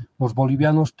que los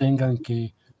bolivianos tengan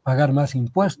que pagar más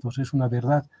impuestos. Es una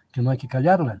verdad que no hay que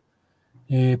callarla.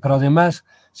 Pero además,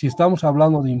 si estamos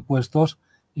hablando de impuestos,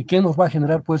 ¿qué nos va a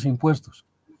generar, pues, impuestos?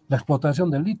 La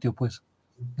explotación del litio, pues,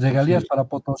 regalías para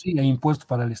Potosí e impuestos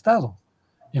para el Estado.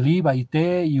 El IVA, IT,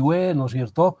 IUE, ¿no es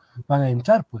cierto?, van a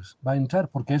entrar, pues, va a entrar,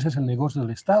 porque ese es el negocio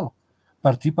del Estado.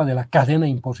 Participa de la cadena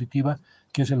impositiva,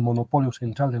 que es el monopolio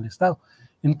central del Estado.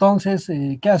 Entonces,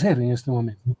 ¿qué hacer en este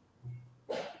momento?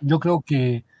 Yo creo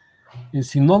que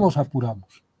si no nos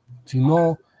apuramos, si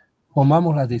no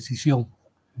tomamos la decisión,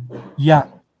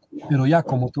 ya, pero ya,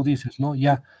 como tú dices, ¿no?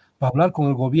 Ya, para hablar con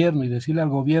el gobierno y decirle al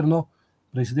gobierno,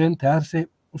 presidente Arce,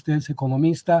 usted es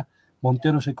economista,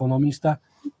 Montero es economista.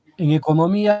 En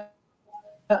economía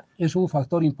es un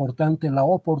factor importante la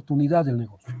oportunidad del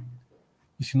negocio.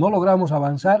 Y si no logramos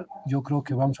avanzar, yo creo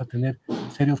que vamos a tener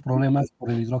serios problemas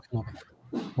por el hidrógeno verde,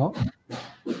 ¿no?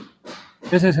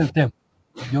 Ese es el tema.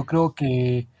 Yo creo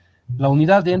que la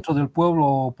unidad dentro del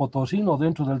pueblo potosino,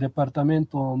 dentro del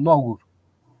departamento, no auguro.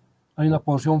 Hay una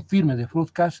posición firme de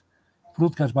Frucas.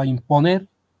 Frucas va a imponer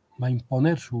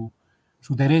su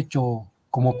derecho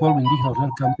como pueblo indígena,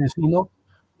 o campesino,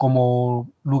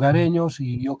 como lugareños,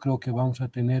 y yo creo que vamos a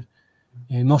tener,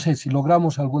 no sé, si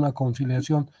logramos alguna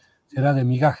conciliación, será de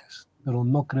migajas, pero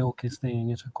no creo que esté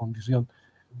en esa condición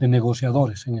de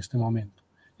negociadores en este momento.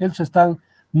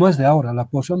 No es de ahora, la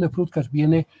posición de Frucas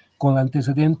viene con el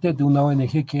antecedente de una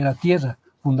ONG que era Tierra,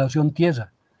 Fundación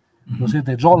Tierra, no sé,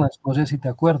 de Roland, no sé si te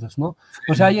acuerdas, ¿no?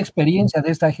 O sea, hay experiencia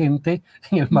de esta gente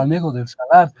en el manejo del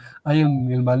salar, hay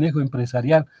en el manejo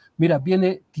empresarial. Mira,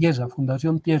 viene Tierra,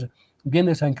 Fundación Tierra,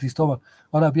 viene San Cristóbal,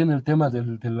 ahora viene el tema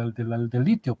del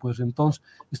litio, pues entonces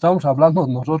estamos hablando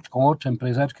nosotros con otros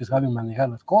empresarios que saben manejar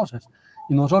las cosas,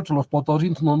 y nosotros los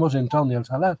potosinos no hemos entrado ni al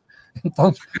salar.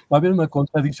 Entonces va a haber una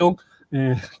contradicción,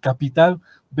 capital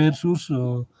versus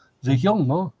región,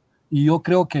 ¿no? Y yo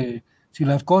creo que si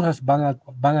las cosas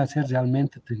van a ser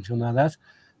realmente tensionadas,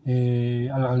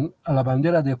 a la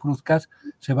bandera de Frucas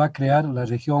se va a crear la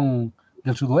región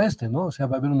del sudoeste, ¿no? O sea,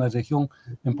 va a haber una región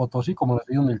en Potosí como la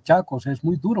región del Chaco. O sea, es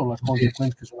muy duro las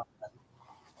consecuencias que se van a dar.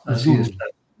 Así es,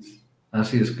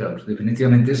 así es, Carlos.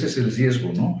 Definitivamente ese es el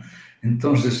riesgo, ¿no?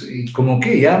 Entonces, y como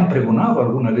que ya han pregonado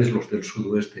alguna vez los del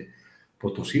sudoeste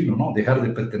potosino, ¿no? Dejar de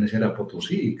pertenecer a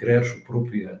Potosí y crear su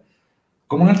propia,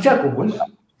 como en el Chaco, pues.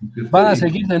 Van a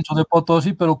seguir dentro de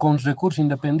Potosí, pero con recursos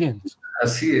independientes.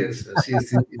 Así es, así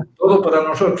es. Todo para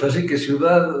nosotros, así que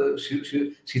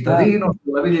citadinos,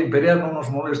 la Villa Imperial no nos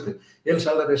moleste. El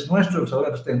salar es nuestro, el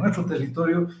salar está en nuestro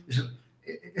territorio.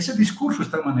 Ese discurso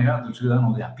está manejando el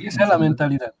ciudadano de a pie. Esa es la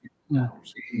mentalidad.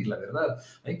 Sí, la verdad,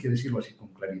 hay que decirlo así con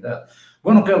claridad.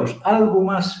 Bueno, Carlos, ¿algo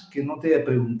más que no te haya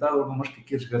preguntado, algo más que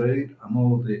quieres añadir a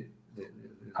modo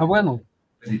bueno,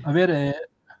 a ver,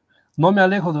 no me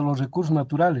alejo de los recursos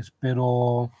naturales,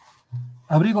 pero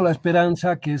abrigo la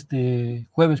esperanza que este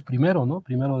jueves 1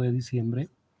 de diciembre,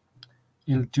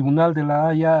 el Tribunal de la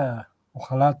Haya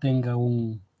ojalá tenga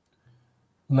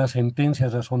una sentencia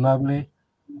razonable,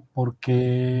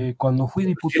 porque cuando fui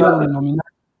diputado uninominal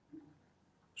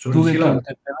tuve que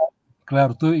interpelar,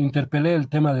 claro, tú interpelé el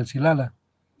tema del Silala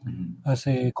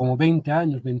hace como 20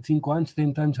 años, 25 años,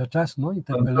 30 años atrás, ¿no?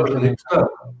 Interpelé el tema del Silala.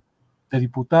 De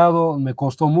diputado, me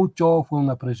costó mucho, fue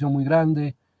una presión muy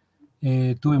grande,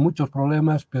 tuve muchos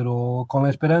problemas, pero con la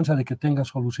esperanza de que tenga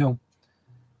solución.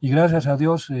 Y gracias a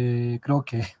Dios, creo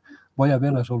que voy a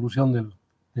ver la solución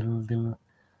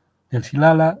del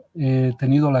Silala. He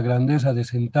tenido la grandeza de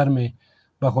sentarme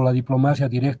bajo la diplomacia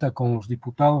directa con los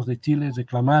diputados de Chile,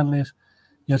 reclamarles,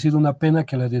 y ha sido una pena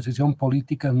que la decisión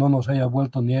política no nos haya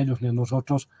vuelto ni a ellos ni a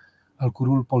nosotros al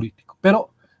curul político.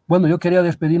 Pero bueno, yo quería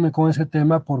despedirme con ese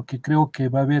tema porque creo que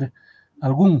va a haber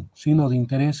algún signo de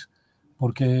interés,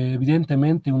 porque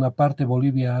evidentemente una parte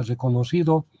Bolivia ha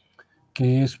reconocido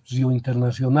que es río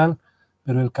internacional,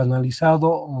 pero el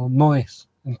canalizado no es.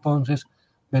 Entonces,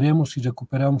 veremos si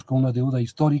recuperamos con una deuda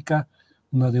histórica,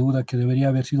 una deuda que debería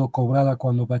haber sido cobrada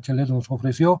cuando Bachelet nos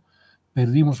ofreció,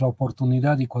 perdimos la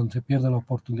oportunidad y cuando se pierde la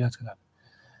oportunidad se da.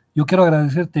 Yo quiero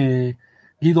agradecerte,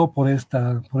 Guido, por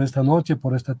esta noche,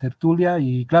 por esta tertulia,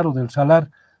 y claro, del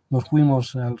Salar nos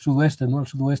fuimos al sudoeste, ¿no? Al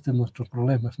sudoeste nuestros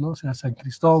problemas, ¿no? O sea, San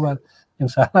Cristóbal, el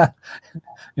Salar,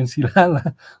 el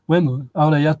Silala. Bueno,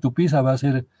 ahora ya Tupiza va a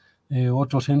ser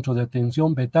otro centro de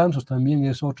atención, Betanzos también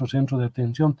es otro centro de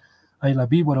atención. Hay la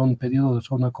víbora, un pedido de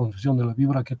zona de concesión de la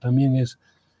víbora que también es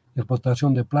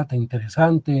explotación de plata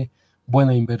interesante,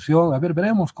 buena inversión. A ver,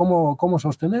 veremos cómo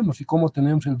sostenemos y cómo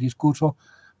tenemos el discurso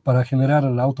para generar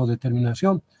la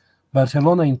autodeterminación.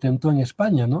 Barcelona intentó en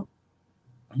España, ¿no?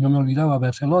 No me olvidaba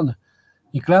Barcelona.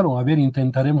 Y claro, a ver,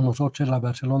 intentaremos nosotros la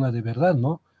Barcelona de verdad,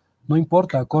 ¿no? No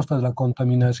importa a costa de la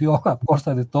contaminación, a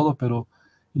costa de todo, pero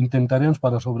intentaremos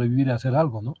para sobrevivir y hacer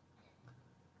algo, ¿no?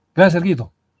 Gracias,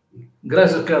 Guido.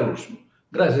 Gracias, Carlos.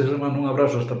 Gracias, hermano. Un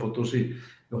abrazo hasta Potosí.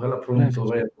 Ojalá pronto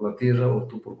vaya por la tierra o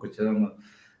tú por Cochabamba.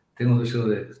 Tengo deseo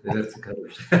de verte,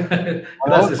 Carlos.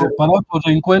 Gracias. Para otro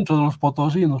reencuentro de los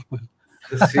potosinos, pues.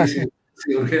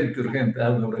 Sí, urgente.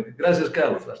 Gracias,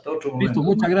 Carlos. Hasta otro momento. Listo,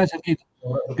 muchas gracias, Guido.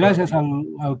 Gracias a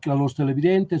los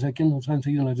televidentes, a quienes nos han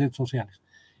seguido en las redes sociales.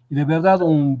 Y de verdad,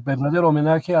 un verdadero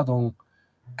homenaje a don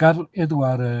Carl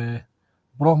Edward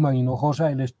Brockman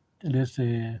Hinojosa, él es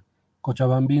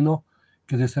cochabambino,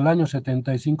 que desde el año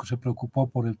 75 se preocupó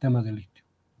por el tema del litio.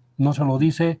 No se lo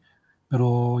dice,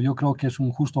 pero yo creo que es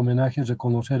un justo homenaje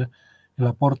reconocer el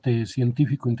aporte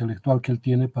científico intelectual que él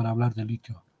tiene para hablar de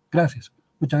litio. Gracias.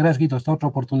 Muchas gracias, Guido. Hasta otra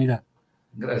oportunidad.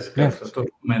 Gracias, Carlos. Hasta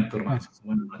otro momento, hermano.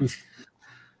 Buenas noches.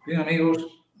 Bien,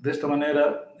 amigos, de esta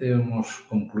manera hemos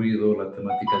concluido la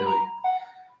temática de hoy.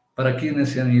 Para quienes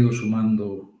se han ido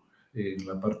sumando en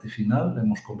la parte final,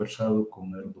 hemos conversado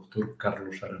con el doctor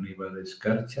Carlos Araníbar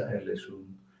Escarcha. Él es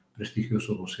un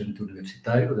prestigioso docente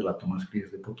universitario de la Tomás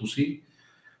Frías de Potosí.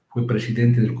 Fue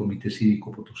presidente del Comité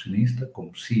Cívico Potosinista,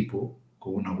 con CIPO,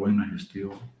 con una buena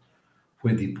gestión.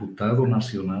 Fue diputado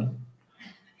nacional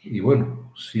y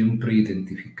bueno, siempre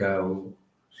identificados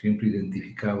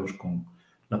con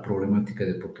la problemática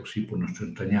de Potosí por nuestro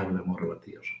entrañable amor a la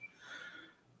tierra.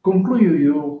 Concluyo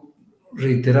yo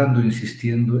reiterando,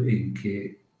 insistiendo en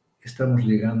que estamos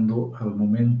llegando al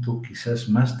momento quizás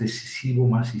más decisivo,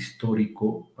 más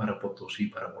histórico para Potosí,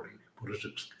 para Bolivia. Por eso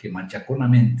es que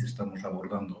machaconamente estamos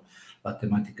abordando la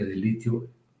temática del litio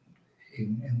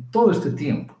en todo este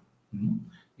tiempo, ¿no?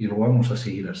 Y lo vamos a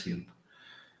seguir haciendo.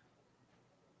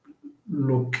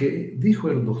 Lo que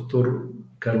dijo el doctor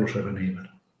Carlos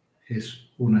Araníbar es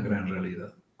una gran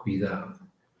realidad. Cuidado.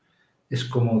 Es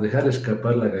como dejar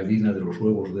escapar la gallina de los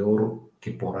huevos de oro,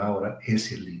 que por ahora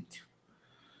es el litio.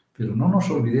 Pero no nos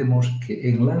olvidemos que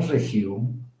en la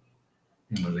región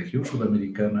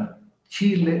sudamericana,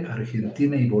 Chile,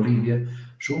 Argentina y Bolivia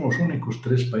son los únicos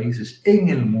 3 países en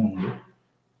el mundo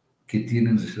que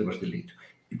tienen reservas de litio.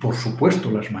 Y por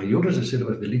supuesto, las mayores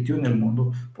reservas de litio en el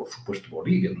mundo, por supuesto,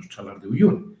 Bolivia, nuestro salar de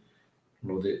Uyuni.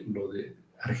 Lo de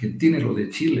Argentina y lo de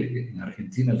Chile, en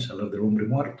Argentina el salar del hombre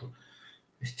muerto,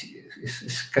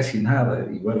 es casi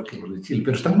nada igual que los de Chile,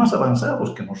 pero están más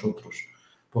avanzados que nosotros,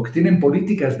 porque tienen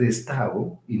políticas de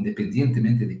Estado,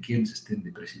 independientemente de quién estén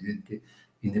de presidente,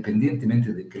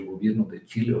 independientemente de que el gobierno de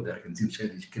Chile o de Argentina sea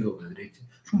de izquierda o de derecha,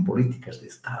 son políticas de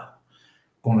Estado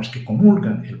con las que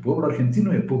comulgan el pueblo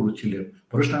argentino y el pueblo chileno.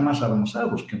 Por eso están más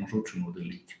avanzados que nosotros en los del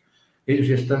litio.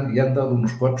 Ellos ya han dado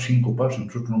unos 4 o 5 pasos, y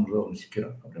nosotros no hemos dado ni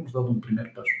siquiera, habremos dado un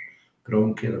primer paso, pero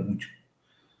aún queda mucho.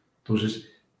 Entonces,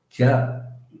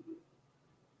 ya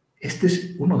este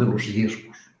es uno de los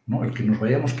riesgos, ¿no? El que nos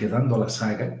vayamos quedando a la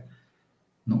saga,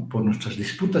 ¿no? Por nuestras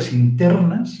disputas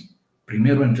internas,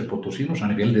 primero entre potosinos a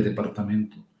nivel de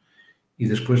departamento, y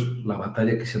después la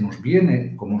batalla que se nos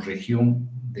viene como región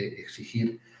de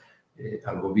exigir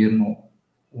al gobierno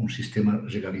un sistema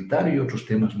regalitario y otros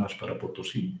temas más para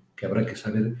Potosí, que habrá que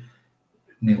saber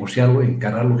negociarlo,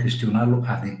 encararlo, gestionarlo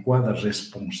adecuada,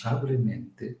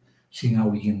 responsablemente, sin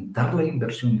ahuyentar la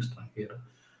inversión extranjera.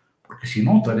 Porque si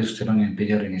no, tal vez se van a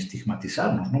empeñar en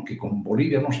estigmatizarnos, ¿no? Que con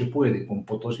Bolivia no se puede, con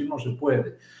Potosí no se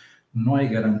puede, no hay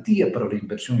garantía para la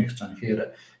inversión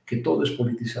extranjera, que todo es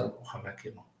politizado. Ojalá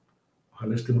que no.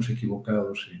 Ojalá estemos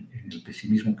equivocados en el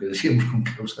pesimismo que decíamos con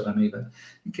Carlos Araneda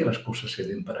y que las cosas se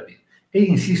den para bien. E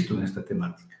insisto en esta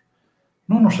temática.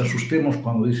 No nos asustemos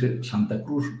cuando dice Santa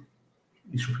Cruz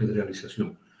y su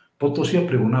federalización. Potosí ha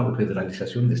pregonado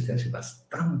federalización desde hace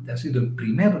bastante, ha sido el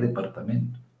primer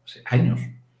departamento, hace años,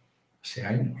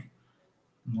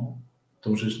 ¿no?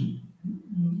 Entonces,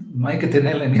 no hay que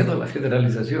tenerle miedo a la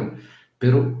federalización,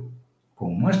 pero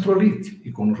con nuestro litio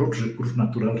y con los otros recursos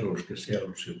naturales a los que sea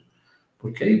alusión,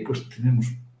 porque ahí pues tenemos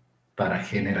para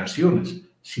generaciones,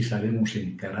 si sabemos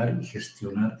encarar y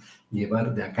gestionar,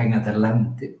 llevar de acá en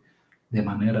adelante de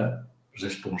manera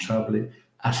responsable,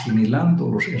 asimilando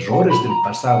los errores del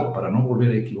pasado para no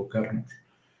volver a equivocarnos,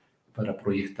 para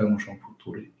proyectarnos a un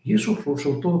futuro. Y eso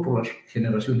sobre todo por las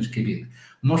generaciones que vienen.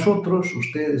 Nosotros,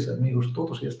 ustedes, amigos,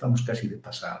 todos ya estamos casi de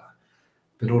pasada,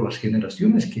 pero las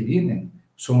generaciones que vienen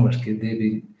son las que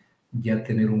deben ya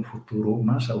tener un futuro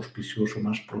más auspicioso,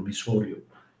 más promisorio,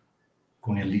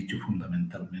 con el litio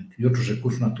fundamentalmente, y otros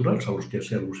recursos naturales a los que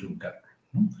hace alusión Carlos,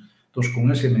 ¿no? Entonces,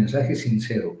 con ese mensaje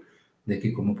sincero de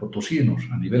que como potosinos,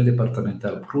 a nivel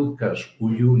departamental, PRUDCAS,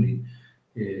 UYUNI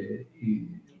y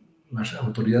las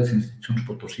autoridades e instituciones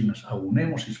potosinas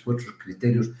aunemos esfuerzos,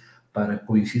 criterios para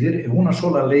coincidir en una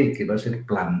sola ley que va a ser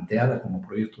planteada como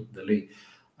proyecto de ley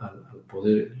al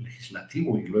Poder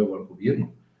Legislativo y luego al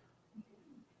Gobierno,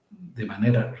 de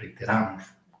manera, reiteramos,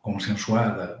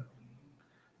 consensuada,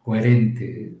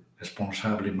 coherente,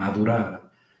 responsable,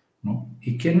 madurada, ¿no?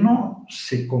 Y que no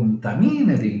se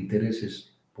contamine de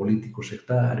intereses políticos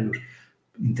sectarios,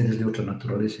 interés de otra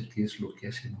naturaleza, que es lo que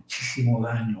hace muchísimo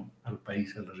daño al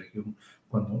país, a la región,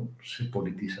 cuando se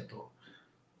politiza todo.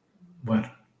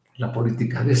 Bueno, la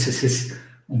política a veces es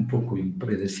un poco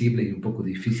impredecible y un poco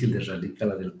difícil de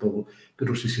erradicarla del todo,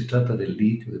 pero si se trata del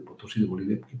litio, de Potosí, de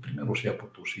Bolivia, que primero sea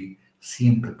Potosí,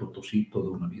 siempre Potosí, toda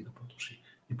una vida Potosí.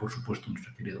 Y por supuesto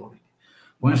nuestra querida Bolivia.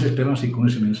 Con esa esperanza y con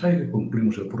ese mensaje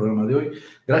concluimos el programa de hoy.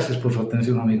 Gracias por su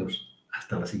atención, amigos.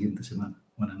 Hasta la siguiente semana.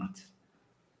 Buenas noches.